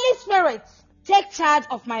 Holy Spirit, take charge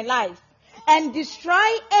of my life and destroy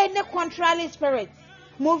any contrary spirits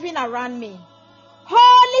moving around me.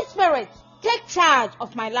 Holy Spirit, take charge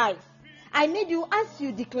of my life. I need you, as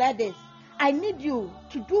you declare this, I need you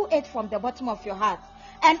to do it from the bottom of your heart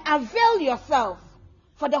and avail yourself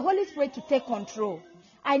for the Holy Spirit to take control.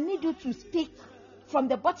 I need you to speak from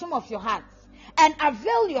the bottom of your heart and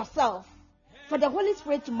avail yourself for the Holy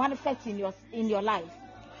Spirit to manifest in your life.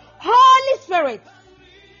 Holy Spirit,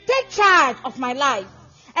 take charge of my life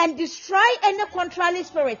and destroy any contrary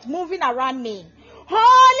spirit moving around me.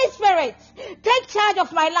 Holy Spirit, take charge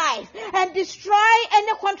of my life and destroy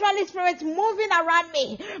any contrary spirits moving around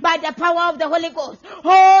me by the power of the Holy Ghost.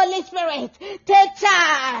 Holy Spirit, take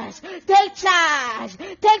charge, take charge,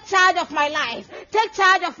 take charge of my life, take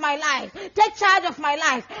charge of my life, take charge of my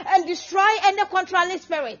life and destroy any contrary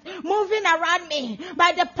spirit moving around me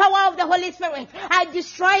by the power of the Holy Spirit. I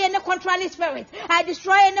destroy any contrary spirit. I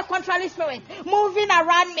destroy any contrary spirit moving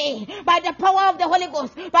around me by the power of the Holy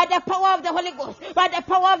Ghost, by the power of the Holy Ghost, by the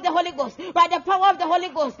power of the Holy Ghost, by the power of the Holy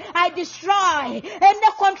Ghost. I destroy any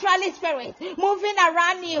contrary spirit moving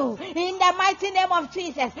around you in the mighty name of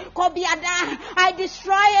Jesus. Kobiada, I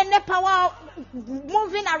destroy any power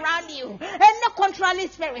moving around you, any contrary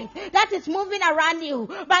spirit that is moving around you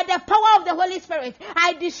by the power of the Holy Spirit.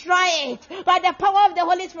 I destroy it by the power of the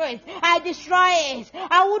Holy Spirit. I destroy it.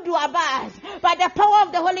 I would do Abbas by the power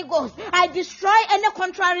of the Holy Ghost. I destroy any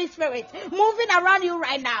contrary spirit moving around you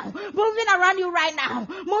right now, moving around you right now,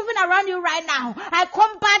 moving around you right now. I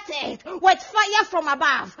combat it with fire from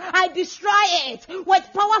above. I destroy it with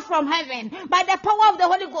power from heaven by the power of the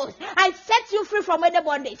Holy Ghost. I set you free from any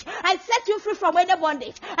bondage. I set you free from any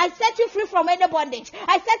bondage. I set you free from any bondage.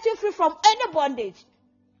 I set you free from any bondage.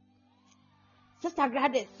 Sister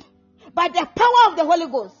Gladys, by the power of the Holy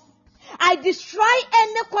Ghost, I destroy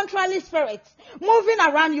any contrary spirit moving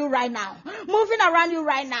around you right now, moving around you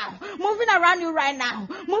right now, moving around you right now,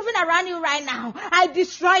 moving around you right now. I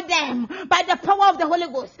destroy them by the power of the Holy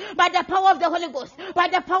Ghost, by the power of the Holy Ghost, by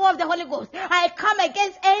the power of the Holy Ghost. I come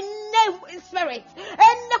against any spirit,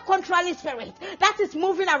 any contrary spirit that is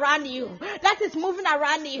moving around you, that is moving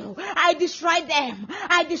around you. I destroy them,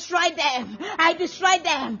 I destroy them, I destroy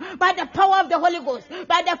them by the power of the Holy Ghost,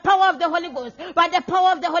 by the power of the Holy Ghost, by the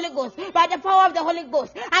power of the Holy Ghost, by the power of the Holy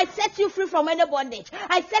Ghost. I set you free from any bondage.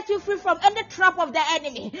 I set you free from any trap of the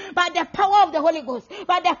enemy by the power of the Holy Ghost,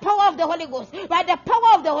 by the power of the Holy Ghost, by the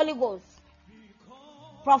power of the Holy Ghost.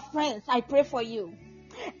 Friends, I pray for you.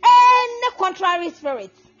 Any contrary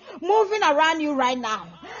spirit moving around you right now,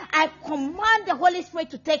 I command the Holy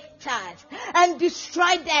Spirit to take charge and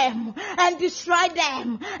destroy them, and destroy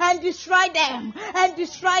them, and destroy them, and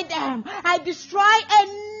destroy them. I destroy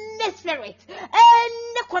any spirit,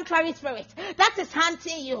 any contrary spirit that is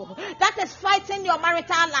hunting you, that is fighting your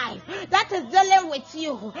marital life, that is dealing with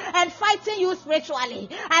you and fighting you spiritually.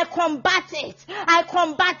 I combat it, I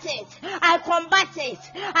combat it, I combat it,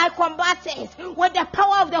 I combat it with the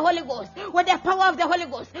power of the Holy Ghost, with the power of the Holy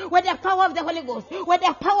Ghost, with the power of the Holy Ghost, with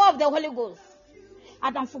the power of the Holy Ghost.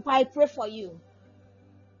 Adam Fupa, I pray for you.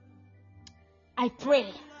 I pray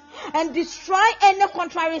and destroy any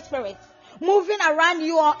contrary spirit moving around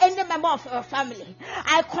you or any member of your family,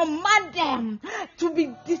 I command them to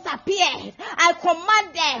be disappeared. I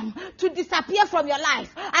command them to disappear from your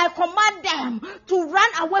life. I command them to run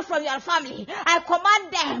away from your family. I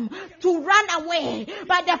command them to run away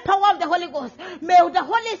by the power of the Holy Ghost. May the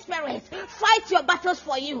Holy Spirit fight your battles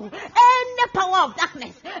for you. Any power of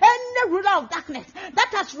darkness, any ruler of darkness that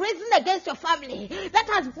has risen against your family, that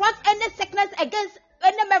has brought any sickness against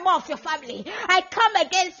any member of your family, I come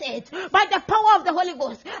against it by the power of the Holy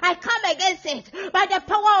Ghost. I come against it by the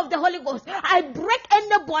power of the Holy Ghost. I break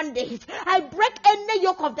any bondage. I break any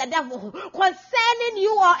yoke of the devil concerning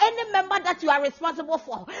you or any member that you are responsible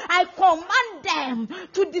for. I command them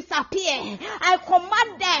to disappear. I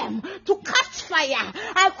command them to catch fire.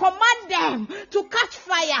 I command them to catch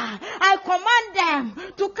fire. I command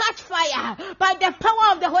them to catch fire by the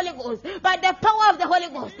power of the Holy Ghost. By the power of the Holy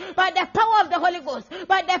Ghost. By the power of the Holy Ghost.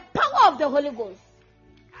 By the power of the Holy Ghost.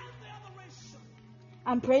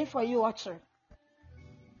 I'm praying for you, Watcher.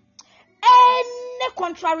 Any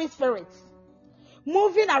contrary spirit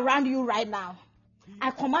moving around you right now,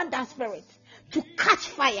 I command that spirit to catch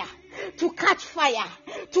fire, to catch fire,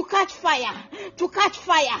 to catch fire, to catch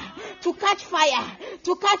fire, to catch fire,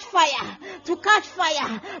 to catch fire, to catch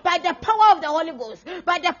fire by the power of the Holy Ghost,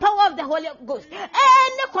 by the power of the Holy Ghost.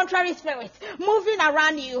 Any contrary spirit moving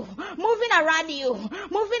around you, moving around you,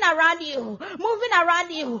 moving around you, moving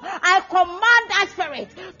around you, I command that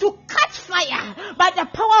spirit to catch fire by the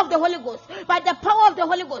power of the Holy Ghost, by the power of the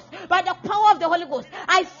Holy Ghost, by the power of the Holy Ghost.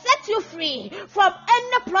 I set you free from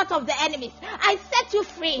any plot of the enemies. I set you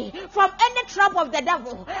free from any trap of the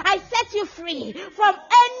devil. I set you free from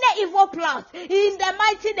any evil plot in the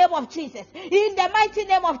mighty name of Jesus. In the mighty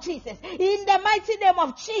name of Jesus. In the mighty name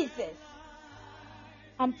of Jesus.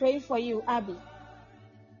 I'm praying for you, Abby.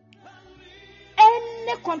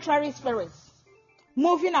 Any contrary spirits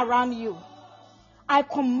moving around you, I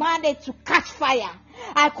command it to catch fire.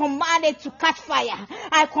 I command it to catch fire.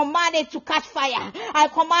 I command it to catch fire. I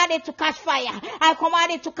command it to catch fire. I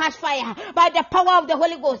command it to catch fire. By the power of the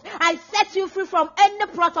Holy Ghost, I set you free from any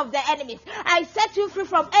plot of the enemies. I set you free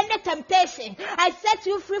from any temptation. I set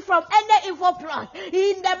you free from any evil plot.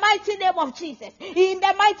 In the mighty name of Jesus. In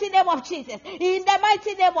the mighty name of Jesus. In the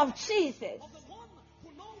mighty name of Jesus.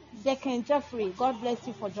 Deacon Jeffrey, God bless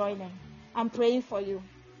you for joining. I'm praying for you.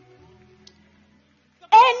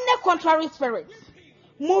 Any contrary spirit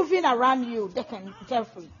moving around you, Deacon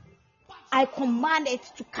Jeffrey, I command it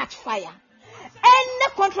to catch fire.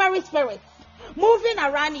 Any contrary spirit moving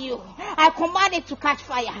around you, I command it to catch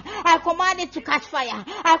fire. I command it to catch fire.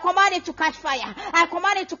 I command it to catch fire. I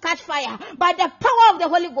command it to catch fire. By the power of the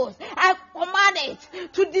Holy Ghost, I command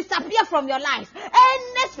it to disappear from your life.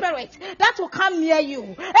 Any spirit that will come near you,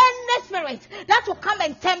 any spirit that will come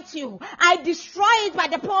and tempt you, I destroy it by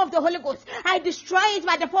the power of the Holy Ghost. I destroy it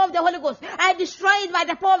by the power of the Holy Ghost. I destroy it by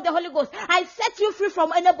the power of the Holy Ghost. I set you free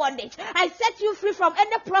from any bondage. I set you free from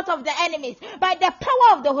any plot of the enemies by the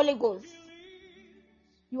power of the Holy Ghost.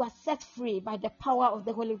 You are set free by the power of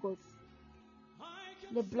the Holy Ghost.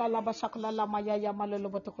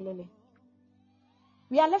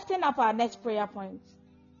 We are lifting up our next prayer point.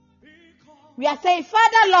 We are saying,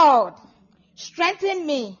 Father Lord, strengthen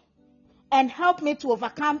me and help me to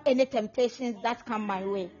overcome any temptations that come my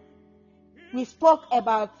way. We spoke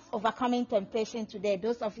about overcoming temptation today,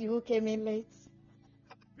 those of you who came in late.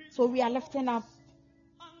 So we are lifting up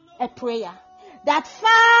a prayer that,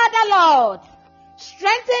 Father Lord,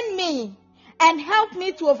 strengthen me and help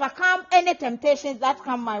me to overcome any temptations that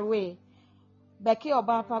come my way. Becky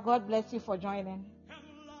Obapa, God bless you for joining.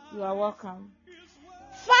 You are welcome.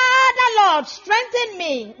 Father Lord, strengthen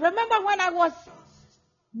me. Remember when I was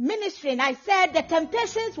ministering, I said the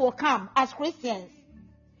temptations will come as Christians.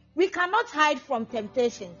 We cannot hide from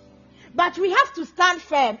temptations. But we have to stand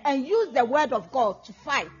firm and use the word of God to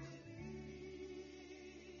fight.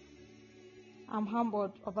 I'm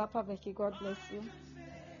humbled. Obapa Becky, God bless you.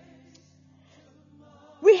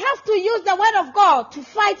 We have to use the word of God to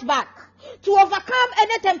fight back, to overcome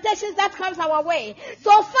any temptations that comes our way.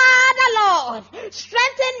 So, Father Lord,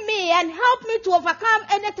 strengthen me and help me to overcome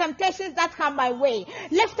any temptations that come my way.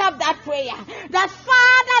 Lift up that prayer. That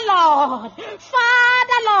Father Lord,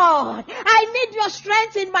 I need your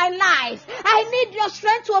strength in my life. I need your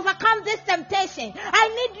strength to overcome this temptation. I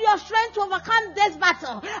need your strength to overcome this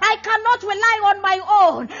battle. I cannot rely on my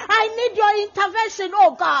own. I need your intervention,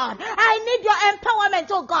 oh God. I need your empowerment,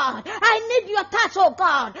 oh God. I need your touch, oh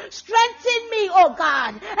God. Strengthen me, oh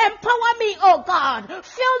God. Empower me, oh God.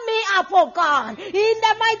 Fill me up, oh God. In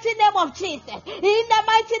the mighty name of Jesus. In the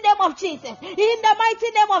mighty name of Jesus. In the mighty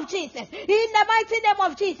name of Jesus. In the mighty name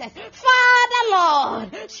of Jesus. Father,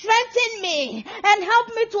 Lord, strengthen me and help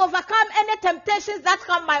me to overcome any temptations that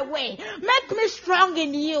come my way. Make me strong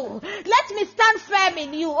in you. Let me stand firm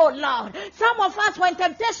in you, oh Lord. Some of us, when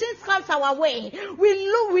temptations comes our way,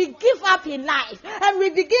 we give up in life and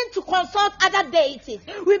we begin to consult other deities.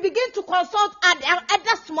 We begin to consult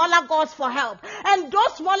other smaller gods for help. And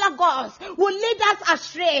those smaller gods will lead us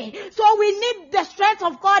astray. So we need the strength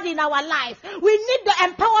of God in our life. We need the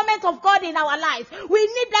empowerment of God in our life. We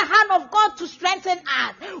need the hand of God to strengthen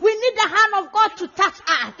us. We need the hand of God to touch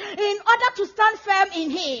us in order to stand firm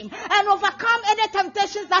in Him and overcome any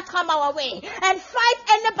temptations that come our way and fight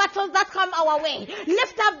any battles that come our way.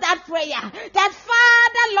 Lift up that prayer that,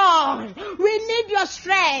 Father, Lord, we need your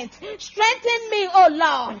strength. Strengthen me, oh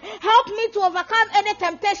Lord. Help me to overcome any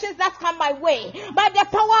temptations that come my way by the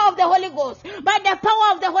power of the Holy Ghost. By the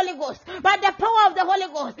power of the Holy Ghost. By the power of the Holy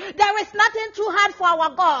Ghost. There is nothing too hard for our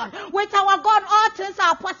God. With our God, all things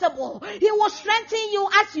are possible. He will strengthen you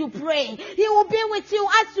as you pray. He will be with you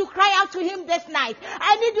as you cry out to Him this night.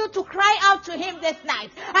 I need you to cry out to Him this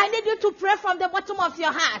night. I need you to pray from the bottom of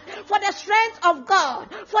your heart for the strength of God,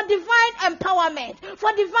 for divine empowerment,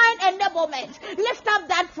 for divine enablement. Lift up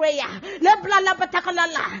that prayer.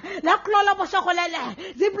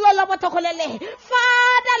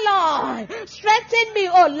 Father, Lord, strengthen me,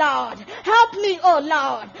 oh Lord. Help me, oh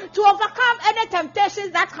Lord, to overcome any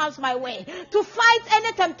temptations that comes my way, to fight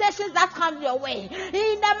any temptations that comes your way.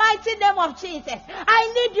 In the mighty name of Jesus,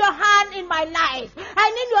 I need your hand in my life.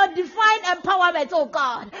 I need your divine empowerment, oh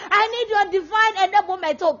God. I need your divine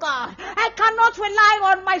enablement, oh God. I cannot rely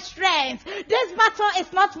on my strength. This battle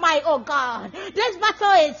is not my, oh God. This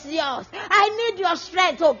battle is yours. I need your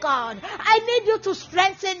strength, oh God. I need you to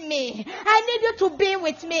strengthen me. I need you to be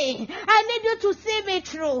with me. I need you to see me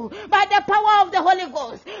through by the power of the Holy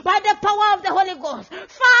Ghost. By the power of the Holy Ghost.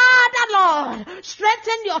 Father, Lord,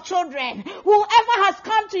 strengthen your children. Whoever has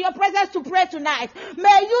come to your presence to pray tonight,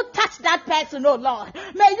 may you touch that person, oh Lord.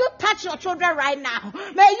 May you touch your children right now.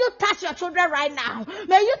 May you touch your children right now.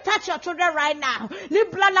 May you touch your children right now.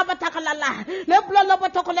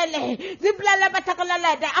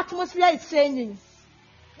 The atmosphere is changing.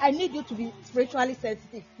 I need you to be spiritually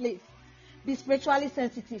sensitive, please. Be spiritually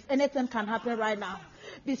sensitive. Anything can happen right now.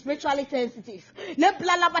 Be spiritually sensitive.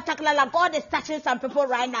 God is touching some people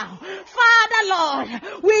right now. Father, Lord,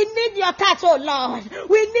 we need your touch, oh Lord.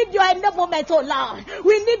 We need your enablement, oh Lord.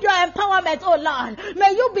 We need your empowerment, oh Lord.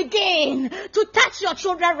 May you begin to touch your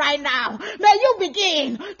children right now. May you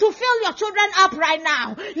begin to fill your children up right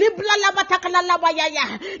now.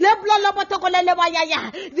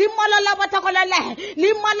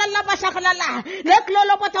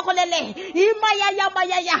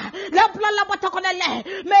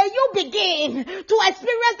 May you begin to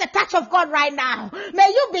experience the touch of God right now. May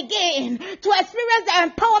you begin to experience the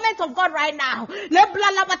empowerment of God right now.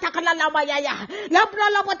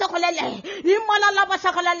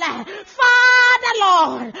 Father,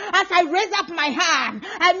 Lord, as I raise up my hand,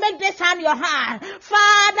 I make this hand your hand.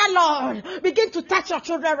 Father, Lord, begin to touch your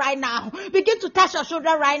children right now. Begin to touch your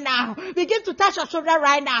children right now. Begin to touch your children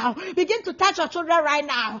right now. Begin to touch your children right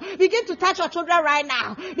now. Begin to touch your children right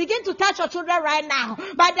now. Begin to touch your children right now.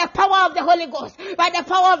 By the power of the Holy Ghost. By the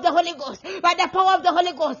power of the Holy Ghost. By the power of the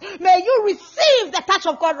Holy Ghost. May you receive the touch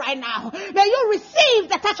of God right now. May you receive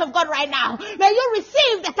the touch of God right now. May you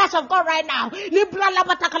receive the touch of God right now. May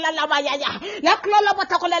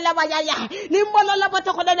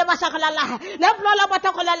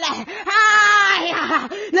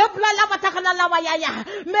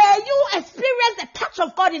you experience the touch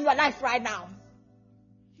of God in your life right now.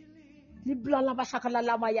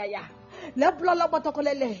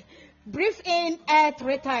 Breathe in air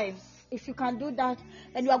 3 times. If you can do that,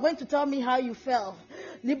 and you are going to tell me how you felt.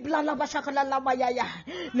 Wherever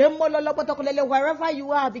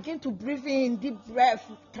you are, begin to breathe in deep breath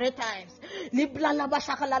 3 times.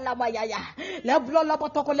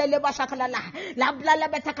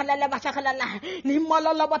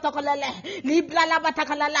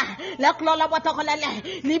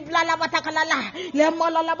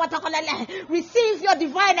 Receive your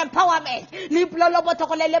divine empowerment.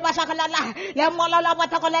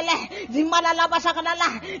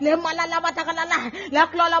 La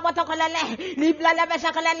clola batacolele, libla la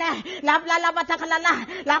basacolele, la blala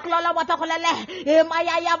batacolele, la clola batacolele,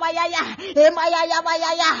 emaya bayaya, emaya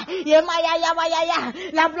bayaya, emaya bayaya,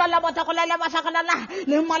 la blala batacolele basacolala,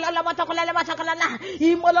 limala batacolele basacolala,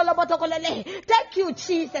 imola batacolele. Thank you,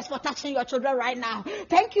 Jesus, for touching your children right now.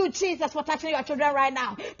 Thank you, Jesus, for touching your children right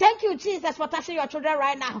now. Thank you, Jesus, for touching your children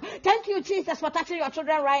right now. Thank you, Jesus, for touching your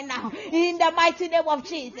children right now. In the mighty name of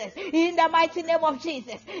Jesus. In the mighty name of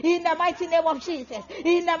Jesus. In the mighty name of Jesus.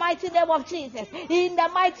 In the mighty name of Jesus. In the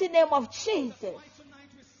mighty name of Jesus. Tonight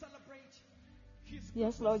we celebrate His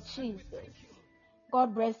Yes, Lord Jesus.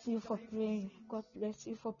 God bless you for praying. God bless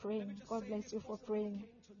you for praying. God bless you for praying.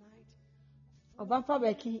 tonight. Obapa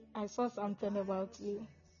Becky, I saw something about you.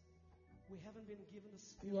 We haven't been given the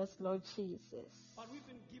spirit, Yes, Lord Jesus. but we've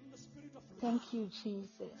been given the spirit of love Thank you,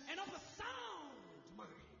 Jesus. and of a sound mind.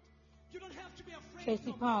 You don't have to be afraid.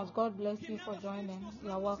 Tracy Pounds, God bless you for joining.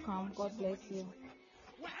 You are welcome. God bless you.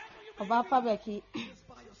 Wherever you may Obapa Becky, be, He is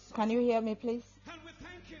by your side. can you hear me, please? And we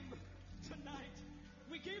thank Him tonight.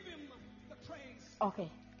 We give Him the praise. Okay.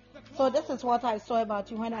 So this is what I saw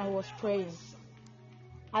about you when I was praying.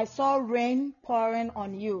 I saw rain pouring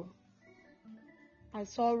on you. I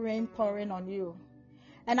saw rain pouring on you.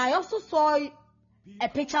 And I also saw a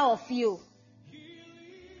picture of you.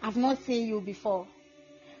 I've not seen you before.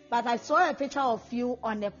 But I saw a picture of you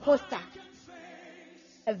on a poster.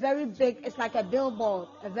 A very big, it's like a billboard.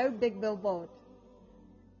 A very big billboard.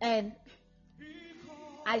 And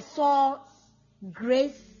I saw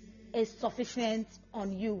grace is sufficient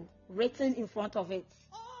on you written in front of it.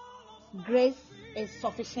 Grace is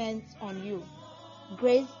sufficient on you.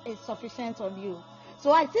 Grace is sufficient on you.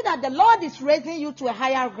 So I see that the Lord is raising you to a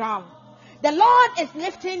higher ground. The Lord is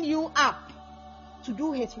lifting you up to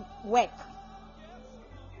do His work.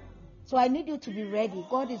 So I need you to be ready.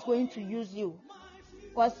 God is going to use you.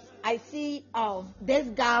 Because I see this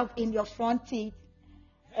gap in your front teeth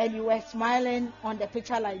and you were smiling on the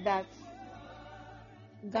picture like that.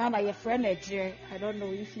 Ghana, your friend, I don't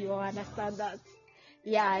know if you all understand that.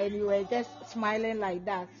 Yeah, and you were just smiling like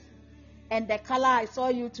that. And the color, I saw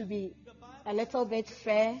you to be a little bit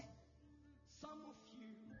fair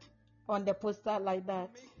on the poster like that.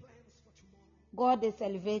 God is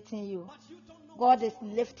elevating you. God is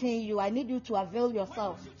lifting you. I need you to avail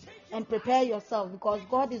yourself and prepare yourself because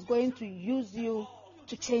God is going to use you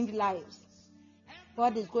to change lives.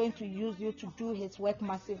 God is going to use you to do His work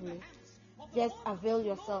massively. Just avail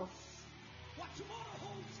yourself.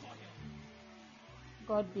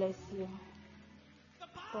 God bless you.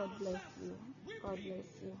 God bless you. God bless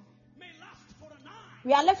you.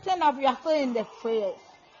 We are lifting up. We are still in the prayers.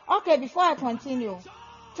 Okay, before I continue,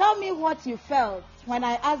 tell me what you felt when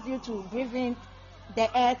I asked you to breathe in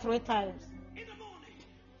the air 3 times.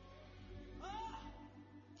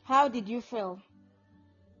 How did you feel?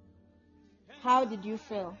 How did you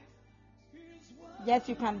feel? Yes,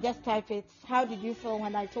 you can just type it. How did you feel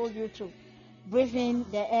when I told you to breathe in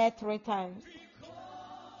the air 3 times?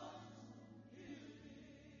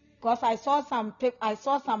 Because I saw some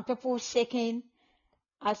people shaking.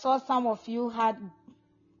 I saw some of you had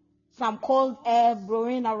some cold air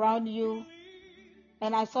blowing around you.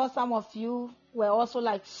 And I saw some of you were also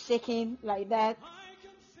like shaking like that.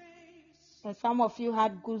 And some of you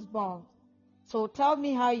had goosebumps. So tell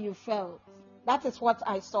me how you felt. That is what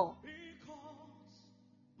I saw.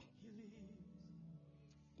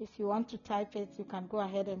 If you want to type it, you can go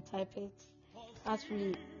ahead and type it. As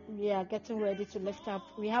we are getting ready to lift up.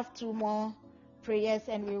 We have 2 more prayers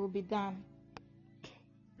and we will be done.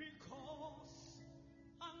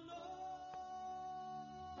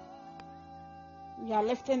 We are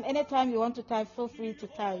lifting. Anytime you want to type, feel free to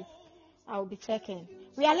type. I will be checking.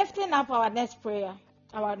 We are lifting up our next prayer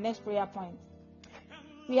point.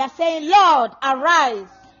 We are saying, Lord, arise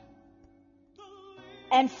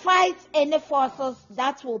and fight any forces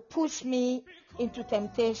that will push me into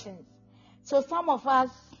temptations. So some of us,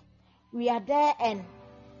 we are there and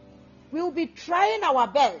we will be trying our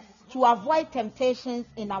best to avoid temptations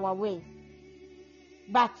in our way.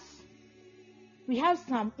 But we have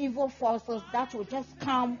some evil forces that will just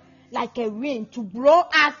come like a wind to blow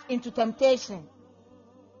us into temptation.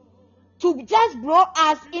 To just blow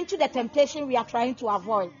us into the temptation we are trying to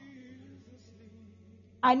avoid.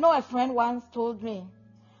 I know a friend once told me,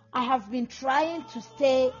 I have been trying to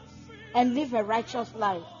stay and live a righteous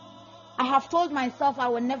life. I have told myself I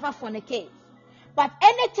will never fornicate. But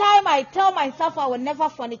anytime I tell myself I will never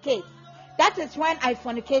fornicate, that is when I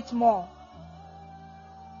fornicate more.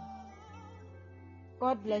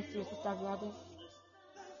 God bless you, Sister Gladys.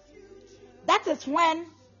 That is when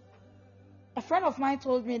a friend of mine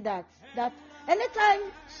told me that anytime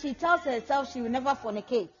she tells herself she will never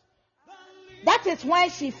fornicate, that is when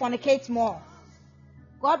she fornicates more.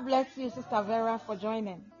 God bless you, Sister Vera, for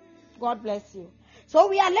joining. God bless you. So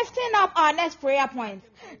we are lifting up our next prayer point.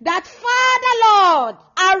 That Father, Lord,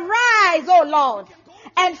 arise, O Lord,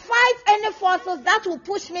 and fight any forces that will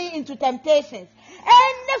push me into temptations.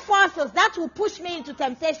 Any forces that will push me into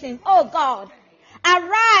temptations, oh God,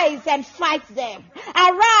 Arise and fight them.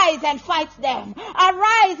 Arise and fight them.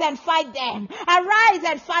 Arise and fight them. Arise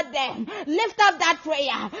and fight them. Lift up that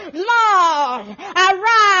prayer. Lord,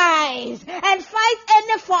 arise and fight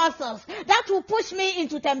any forces that will push me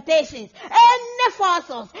into temptations. Any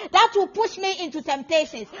forces that will push me into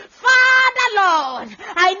temptations. Father, Lord,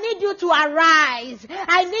 I need you to arise.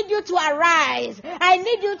 I need you to arise. I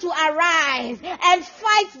need you to arise and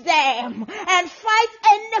fight them. And fight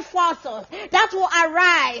any forces that will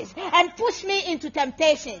arise and push me into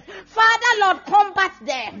temptation. Father, Lord, combat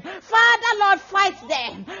them. Father, Lord, fight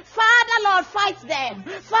them. Father, Lord, fight them.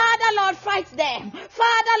 Father, Lord, fight them.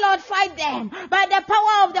 Father, Lord, fight them. By the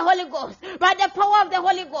power of the Holy Ghost. By the power of the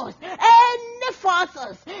Holy Ghost. Any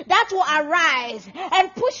forces that will arise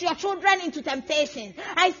and push your children into temptation.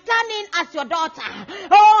 I stand in as your daughter.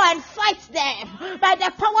 Oh, and fight them. By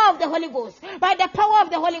the power of the Holy Ghost. By the power of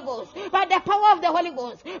the Holy Ghost. By the power of the Holy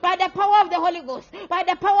Ghost. By the power of the Holy Ghost. By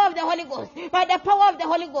the power of the Holy Ghost. By the power of the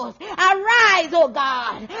Holy Ghost. Arise, oh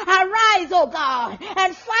God. Arise, oh God.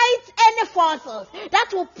 And fight any forces that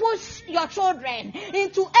will push your children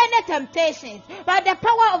into any temptations. By the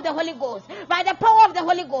power of the Holy Ghost. By the power of the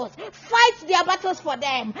Holy Ghost. Fight their battles for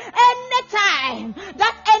them. Anytime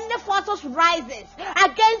that any forces rises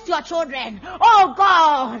against your children, oh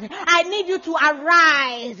God, I need you to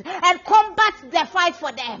arise and combat the fight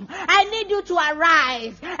for them. I need you to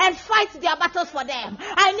arise and fight their battles for them.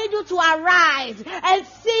 I need you to arise and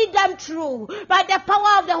see them through by the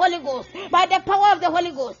power of the Holy Ghost. By the power of the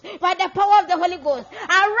Holy Ghost. By the power of the Holy Ghost.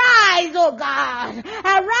 Arise, oh God.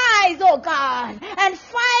 Arise, oh God, and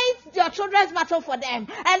fight your children's battle for them.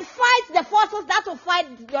 And fight the forces that will fight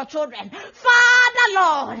your children. Father,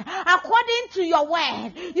 Lord, according to your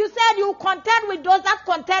word, you said you contend with those that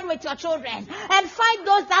contend with your children and fight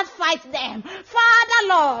those that fight them. Father,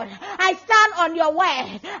 Lord, I stand on your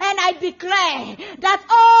word and I declare that,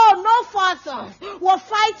 oh, no forces will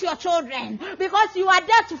fight your children because you are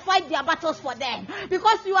there to fight their battles for them.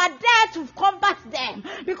 Because you are there to combat them.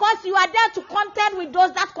 Because you are there to contend with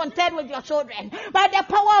those that contend with your children. By the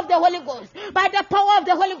power of the Holy Ghost. By the power of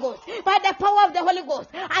the Holy Ghost. By the power of the Holy Ghost.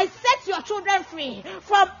 I set your children free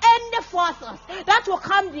from any forces that will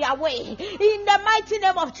come their way. In the mighty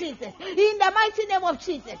name of Jesus. In the mighty name of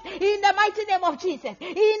Jesus. In the mighty name of Jesus.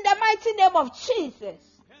 In the mighty name of Jesus.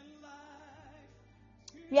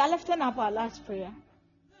 We are lifting up our last prayer.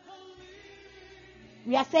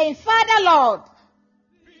 We are saying, Father, Lord,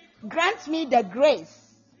 grant me the grace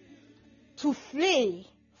to flee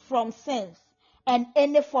from sins and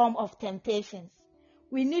any form of temptations.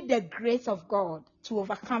 We need the grace of God to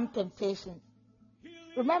overcome temptations.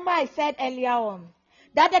 Remember I said earlier on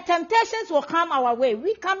that the temptations will come our way.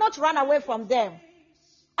 We cannot run away from them.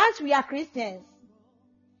 As we are Christians,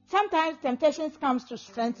 sometimes temptations comes to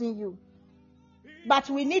strengthen you. But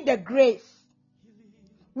we need the grace.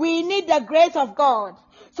 We need the grace of God.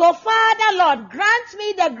 So Father, Lord, grant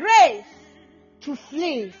me the grace to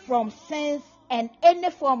flee from sins and any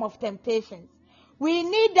form of temptations. We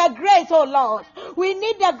need the grace, oh Lord. We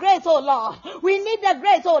need the grace, oh Lord. We need the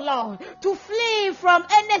grace, oh Lord, to flee from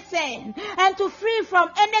any sin and to flee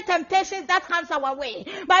from any temptations that comes our way.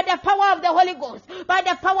 By the power of the Holy Ghost. By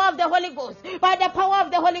the power of the Holy Ghost. By the power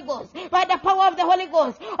of the Holy Ghost. By the power of the Holy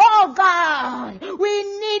Ghost. Oh God, we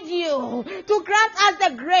need you to grant us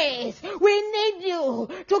the grace. We need you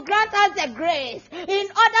to grant us the grace in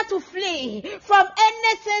order to flee from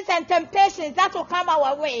any sins and temptations that will come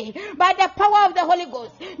our way. By the power of the Holy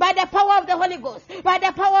Ghost, by the power of the Holy Ghost, by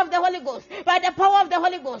the power of the Holy Ghost, by the power of the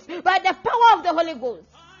Holy Ghost, by the power of the Holy Ghost.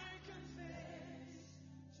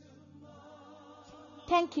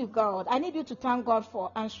 Thank you, God. I need you to thank God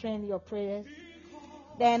for answering your prayers.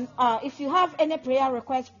 Then, if you have any prayer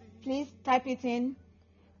request, please type it in.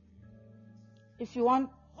 If you want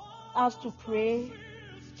us to pray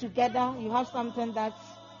together, you have something that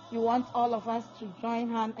you want all of us to join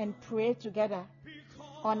hands and pray together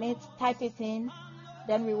on it, type it in.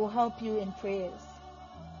 Then we will help you in prayers.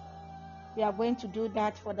 We are going to do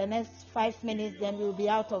that for the next 5 minutes, then we will be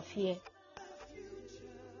out of here.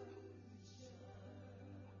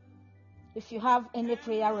 If you have any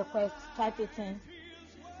prayer requests, type it in.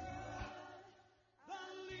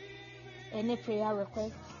 Any prayer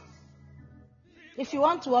requests? If you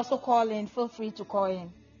want to also call in, feel free to call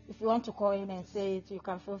in. If you want to call in and say it, you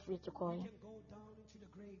can feel free to call in.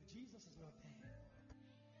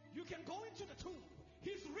 You can go into the tomb.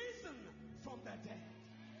 He's risen from the dead.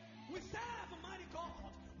 We serve a mighty God.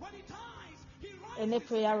 When he dies, he rises. Any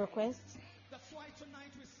prayer requests? That's why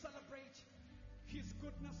tonight we celebrate his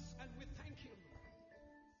goodness and we thank him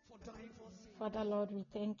for dying for us. Father, Lord, we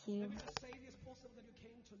thank you. Let me just say it is possible that you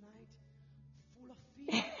came tonight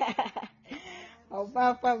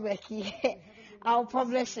Papa Becky. I'll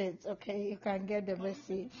publish it, okay? You can get the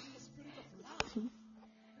message.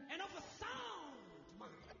 And of a sound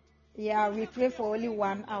mind. Yeah, we pray for only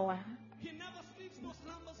 1 hour. He never sleeps nor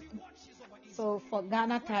slumbers. He watches over Israel. So for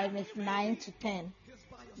Ghana time, it's 9 to 10.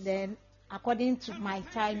 Then, according to my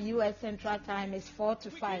time, US Central Time is 4 to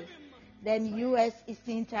 5. Then US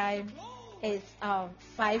Eastern Time is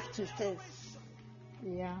 5 to 6.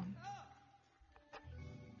 Yeah.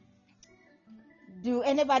 Do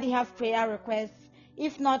anybody have prayer requests?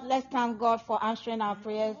 If not, let's thank God for answering our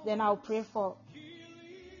prayers. Then I'll pray for.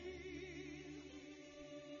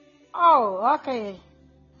 Oh, okay.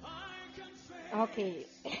 Okay.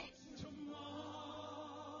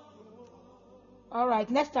 All right.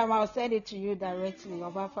 Next time I'll send it to you directly,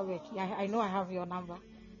 Obafabek. I know I have your number.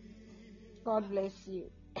 God bless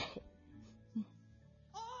you.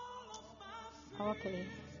 Okay.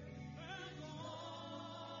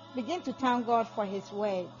 Begin to thank God for His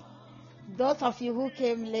word. Those of you who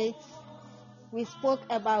came late, we spoke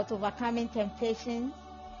about overcoming temptation.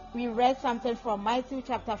 We read something from Matthew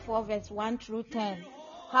chapter 4, verse 1 through 10.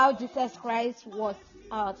 How Jesus Christ was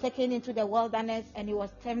taken into the wilderness and He was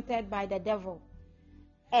tempted by the devil.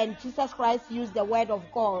 And Jesus Christ used the word of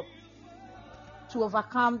God to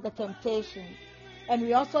overcome the temptation. And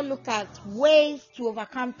we also looked at ways to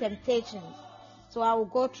overcome temptations. So I will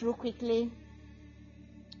go through quickly.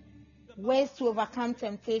 Ways to overcome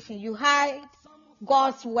temptation. You hide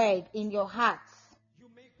God's word in your heart,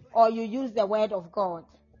 or you use the word of God.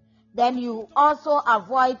 Then you also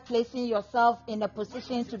avoid placing yourself in a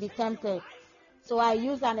position to be tempted. So I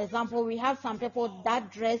use an example. We have some people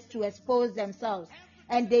that dress to expose themselves,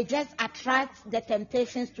 and they just attract the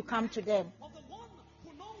temptations to come to them.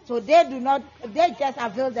 So they just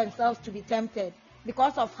avail themselves to be tempted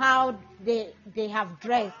because of how they have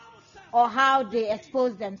dressed, or how they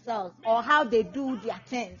expose themselves, or how they do their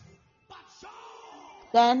things.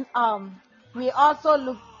 Then we also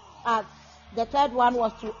look at the third one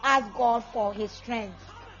was to ask God for His strength.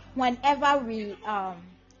 Whenever we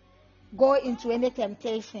go into any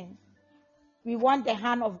temptation, we want the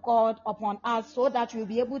hand of God upon us so that we'll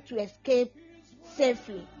be able to escape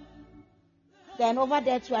safely. Then over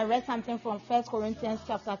there too, I read something from 1 Corinthians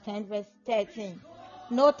chapter 10, verse 13.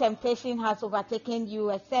 No temptation has overtaken you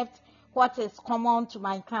except what is common to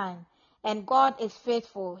mankind. And God is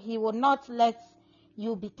faithful. He will not let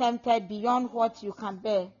you be tempted beyond what you can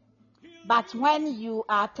bear. But when you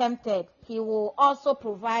are tempted, He will also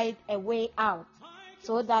provide a way out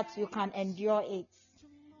so that you can endure it.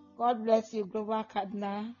 God bless you, Global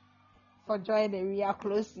Cardinal, for joining. We are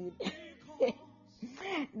closing.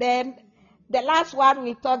 Then the last one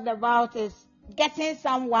we talked about is getting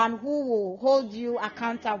someone who will hold you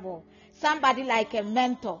accountable. Somebody like a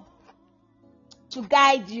mentor to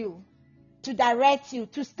guide you, to direct you,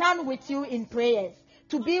 to stand with you in prayers,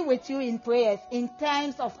 to be with you in prayers in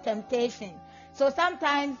times of temptation. So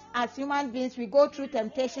sometimes as human beings, we go through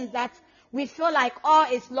temptations that we feel like all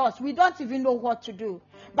is lost. We don't even know what to do.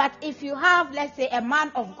 But if you have, let's say, a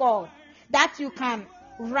man of God that you can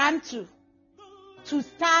run to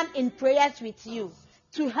stand in prayers with you,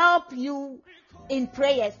 to help you in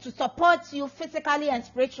prayers, to support you physically and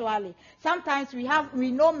spiritually. Sometimes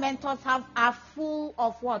we know mentors are full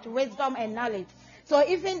of what? Wisdom and knowledge. So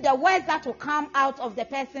even the words that will come out of the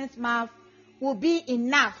person's mouth will be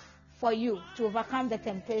enough for you to overcome the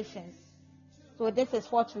temptations. So this is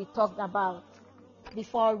what we talked about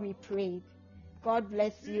before we prayed. God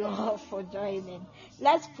bless you all for joining.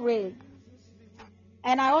 Let's pray.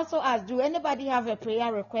 And I also asked, do anybody have a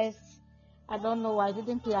prayer request? I don't know. I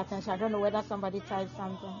didn't pay attention. I don't know whether somebody typed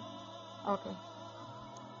something. Okay.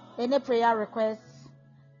 Any prayer requests?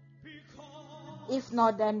 If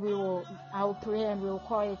not, then I will pray and we will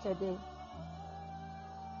call it a day.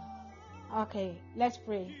 Okay, let's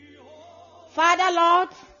pray. Father, Lord,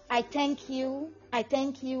 I thank you. I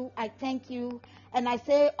thank you. I thank you. And I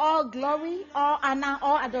say all glory, all honor,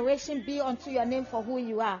 all adoration be unto your name for who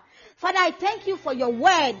you are. Father, I thank you for your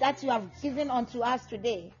word that you have given unto us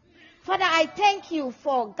today. Father, I thank you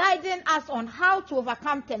for guiding us on how to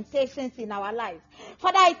overcome temptations in our lives.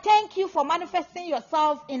 Father, I thank you for manifesting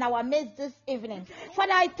yourself in our midst this evening.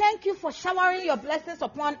 Father, I thank you for showering your blessings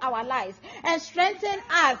upon our lives and strengthening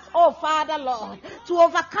us, oh Father, Lord, to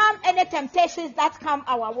overcome any temptations that come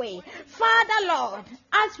our way. Father, Lord,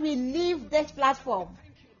 as we leave this platform,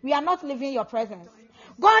 we are not leaving your presence.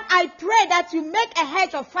 God, I pray that you make a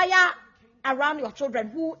hedge of fire around your children,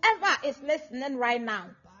 whoever is listening right now.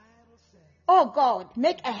 Oh God,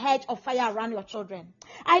 make a hedge of fire around your children.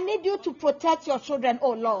 I need you to protect your children,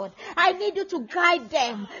 oh Lord. I need you to guide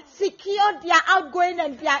them, secure their outgoing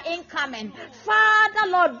and their incoming. Father,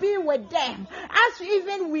 Lord, be with them. As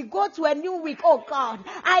even we go to a new week, oh God,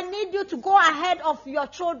 I need you to go ahead of your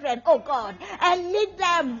children, oh God, and lead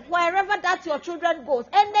them wherever that your children goes.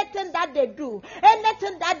 Anything that they do,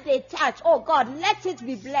 anything that they touch, oh God, let it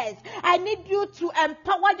be blessed. I need you to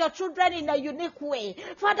empower your children in a unique way.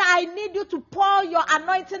 Father, I need you to pour your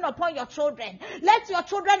anointing upon your children. Let your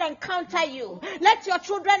children encounter you. Let your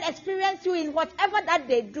children experience you in whatever that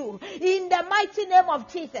they do. In the mighty name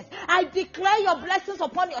of Jesus, I declare your blessings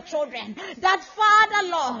upon your children. That Father,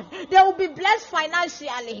 Lord, they will be blessed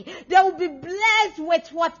financially. They will be blessed with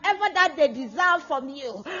whatever that they deserve from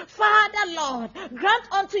you. Father, Lord,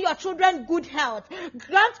 grant unto your children good health.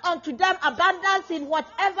 Grant unto them abundance in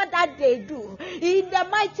whatever that they do. In the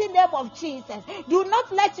mighty name of Jesus, do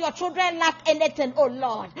not let your children lack anything, oh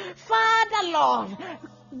Lord. Father, Lord,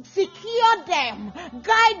 secure them,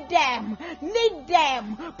 guide them, lead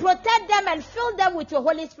them, protect them, and fill them with your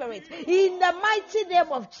Holy Spirit. In the mighty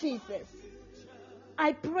name of Jesus,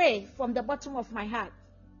 I pray from the bottom of my heart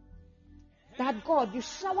that God, you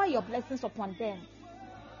shower your blessings upon them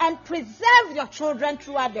and preserve your children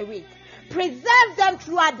throughout the week. Preserve them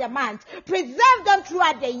throughout the month. Preserve them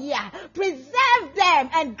throughout the year. Preserve them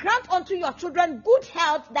and grant unto your children good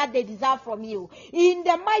health that they deserve from you. In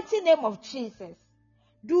the mighty name of Jesus,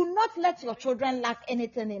 do not let your children lack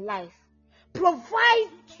anything in life. Provide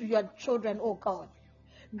to your children, oh God.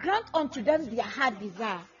 Grant unto them their heart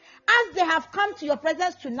desire. As they have come to your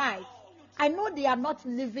presence tonight, I know they are not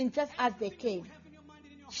living just as they came.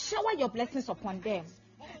 Shower your blessings upon them.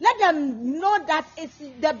 Let them know that it's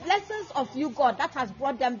the blessings of you, God, that has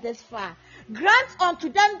brought them this far. Grant unto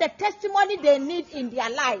them the testimony they need in their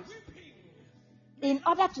lives, in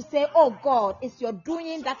order to say, oh God, it's your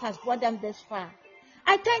doing that has brought them this far.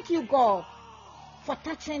 I thank you, God, for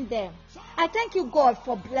touching them. I thank you, God,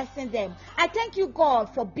 for blessing them. I thank you, God,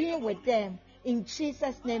 for being with them. In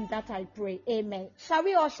Jesus' name that I pray. Amen. Shall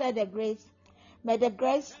we all share the grace? May the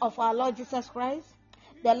grace of our Lord Jesus Christ,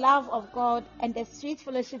 the love of God, and the sweet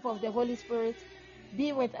fellowship of the Holy Spirit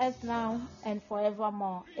be with us now and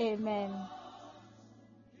forevermore. Amen.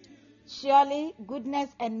 Surely goodness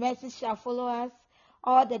and mercy shall follow us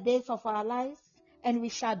all the days of our lives, and we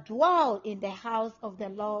shall dwell in the house of the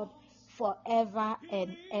Lord forever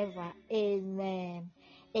and ever. Amen.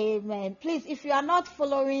 Amen. Please, if you are not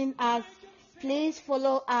following us, please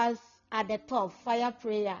follow us at the top, Fire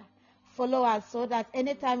Prayer. Follow us so that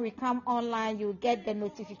anytime we come online, you get the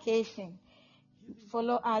notification.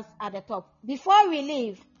 Follow us at the top. Before we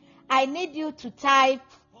leave, I need you to type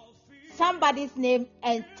somebody's name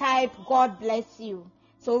and type God bless you.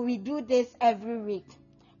 So we do this every week.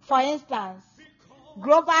 For instance,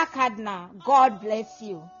 Grover Cardinal, God bless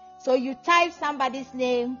you. So you type somebody's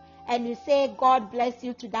name and you say God bless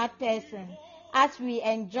you to that person as we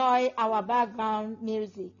enjoy our background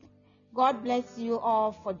music. God bless you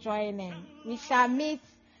all for joining. We shall meet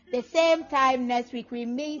the same time next week. We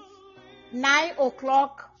meet 9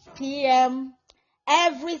 o'clock p.m.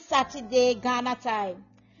 every Saturday, Ghana time.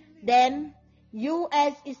 Then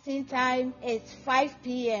U.S. Eastern time is 5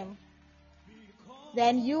 p.m.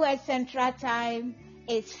 Then U.S. Central time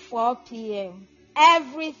is 4 p.m.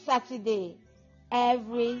 Every Saturday.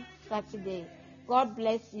 Every Saturday. God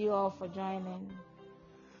bless you all for joining.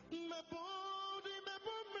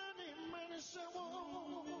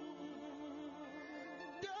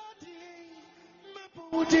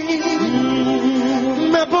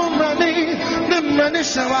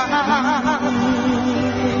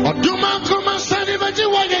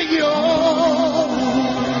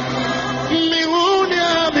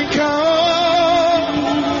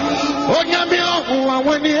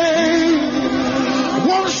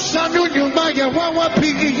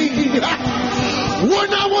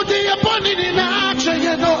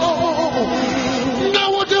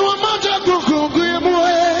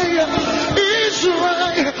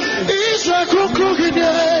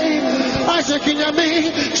 Isaac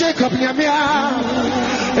Nyami, Jacob Nyamia,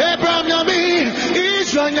 Abraham Nyami,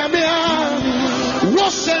 Israel Nyamia.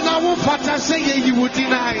 Rosena wufata say you would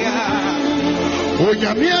deny. O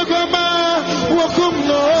Nyamia Grandma, welcome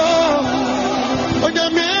no. O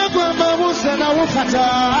Nyamia Grandma Rosena wufata.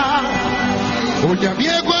 O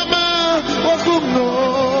Nyamia Grandma, welcome no.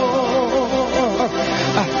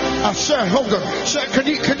 Sir, hold on. Sir,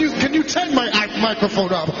 can you turn my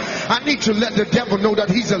microphone up? I need to let the devil know that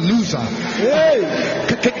he's a loser. Hey.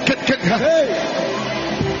 Hey.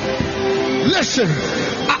 Listen,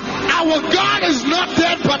 our God is not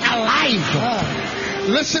dead but alive.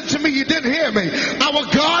 Listen to me, you didn't hear me. Our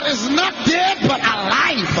God is not dead but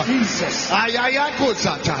alive. Jesus. My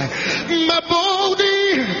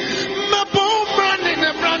body, my bone running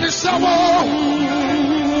and running so.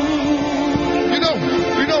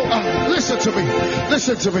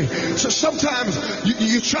 Listen to me. So sometimes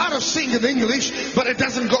you try to sing in English, but it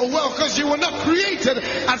doesn't go well because you were not created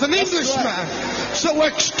as an Englishman. Right. So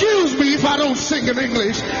excuse me if I don't sing in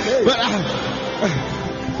English, but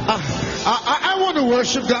I want to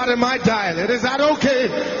worship God in my dialect. Is that okay?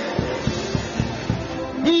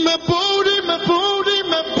 My body, my body,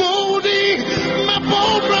 my body, my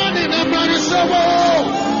bone running, I'm running so.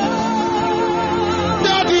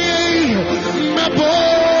 Daddy, my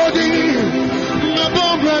body, my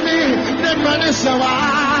bone running, I'm running so.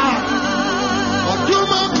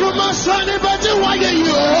 Kuma sani baje waye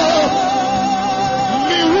yo,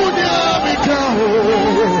 mi hunya mi kaho,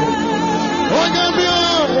 onyamia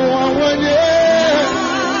wawenye,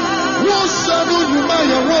 wosanu nyuma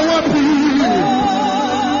ya wawapi,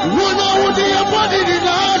 wona wudi ya body ni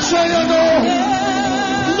na ya no,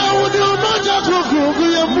 na wudi unoja kuku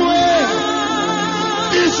ya mwe,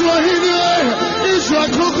 Israel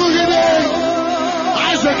kuku hine,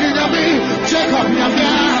 Isaac nyami, Jacob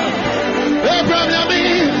nyamia, Abraham yami,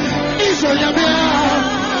 Israel yamia.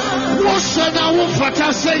 Wosana wufata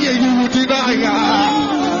seye you deny.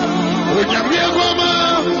 Onyamia goma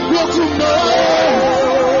wokumo.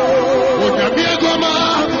 Onyamia goma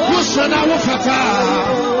wosana wufata.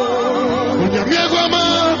 Onyamia goma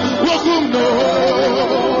wokumo.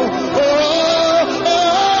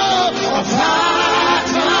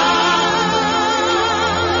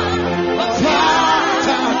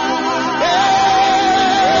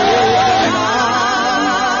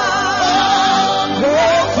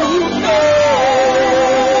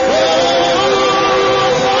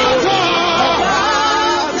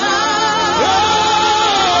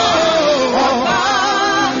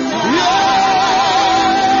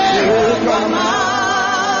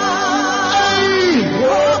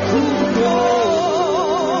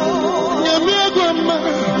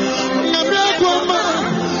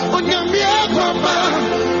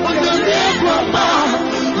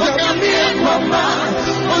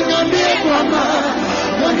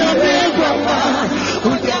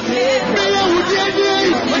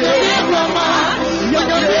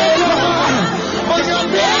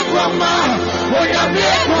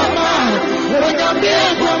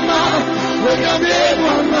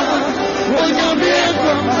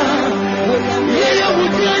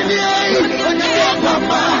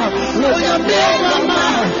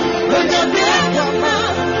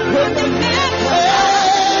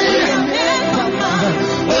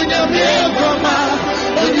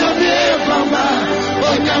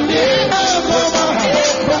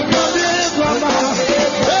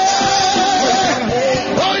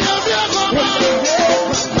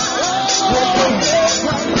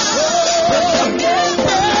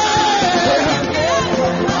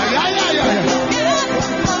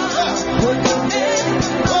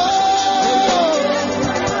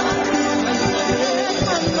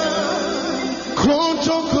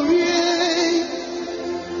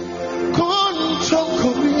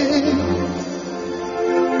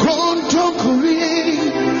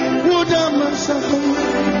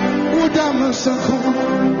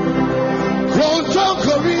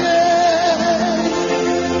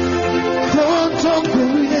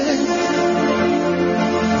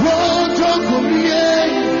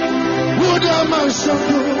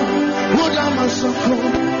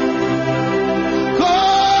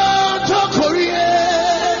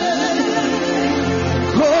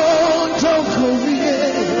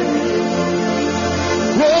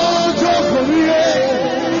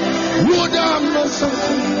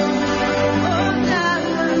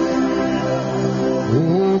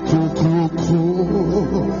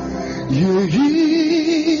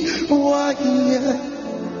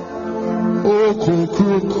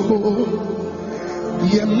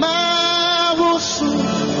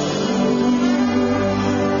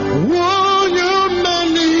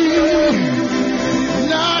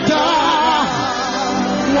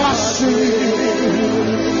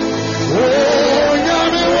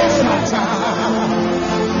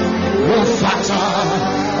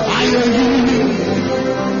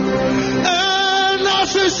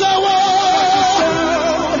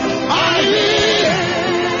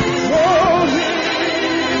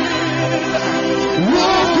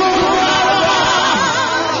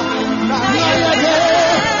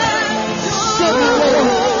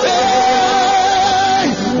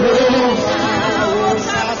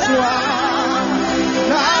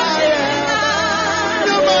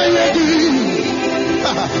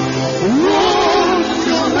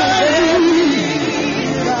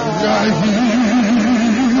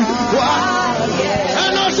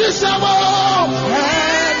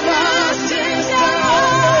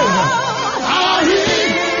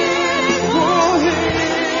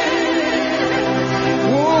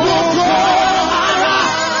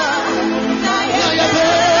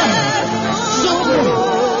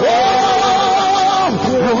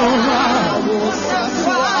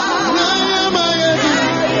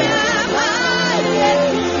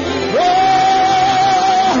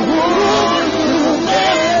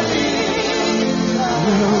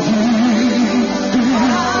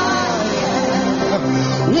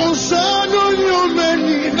 Wonsano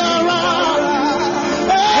nyumeni nara.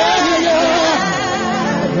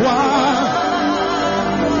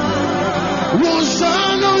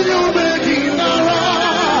 Wonsano nyumeni nara.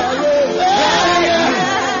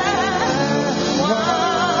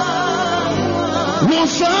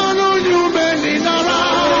 Wonsano nyumeni nara.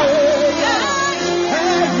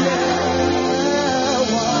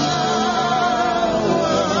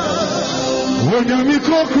 Onyami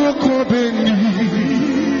koko beni.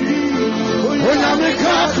 Onyami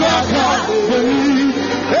kaka beni.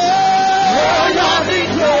 Onyami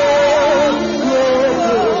koko.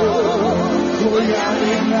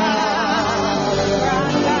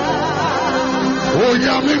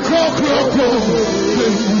 Onyami koko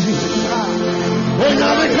beni.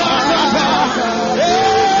 Onyami kaka.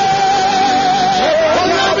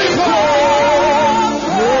 Onyami koko.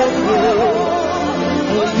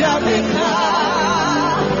 Onyami kaka.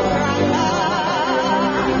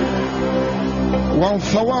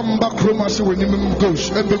 Wamfawamba kromasi wenimim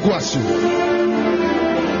gosh ebegwasi.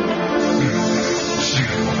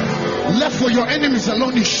 Left for your enemies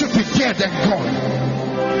alone, you should be dead and gone.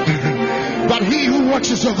 But he who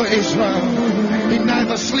watches over Israel, he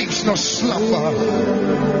neither sleeps nor slumber.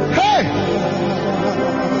 Hey!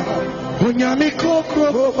 Onyami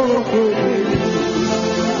koko.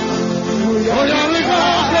 Onyami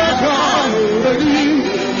koko.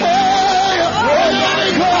 Hey!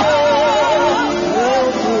 Onyami koko.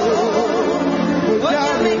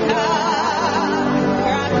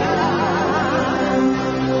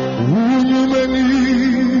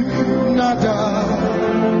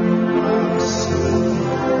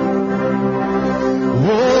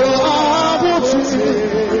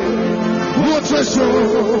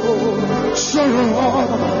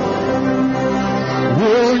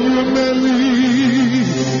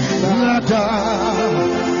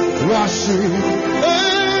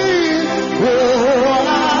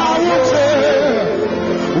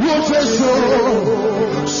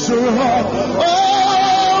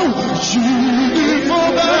 Oh,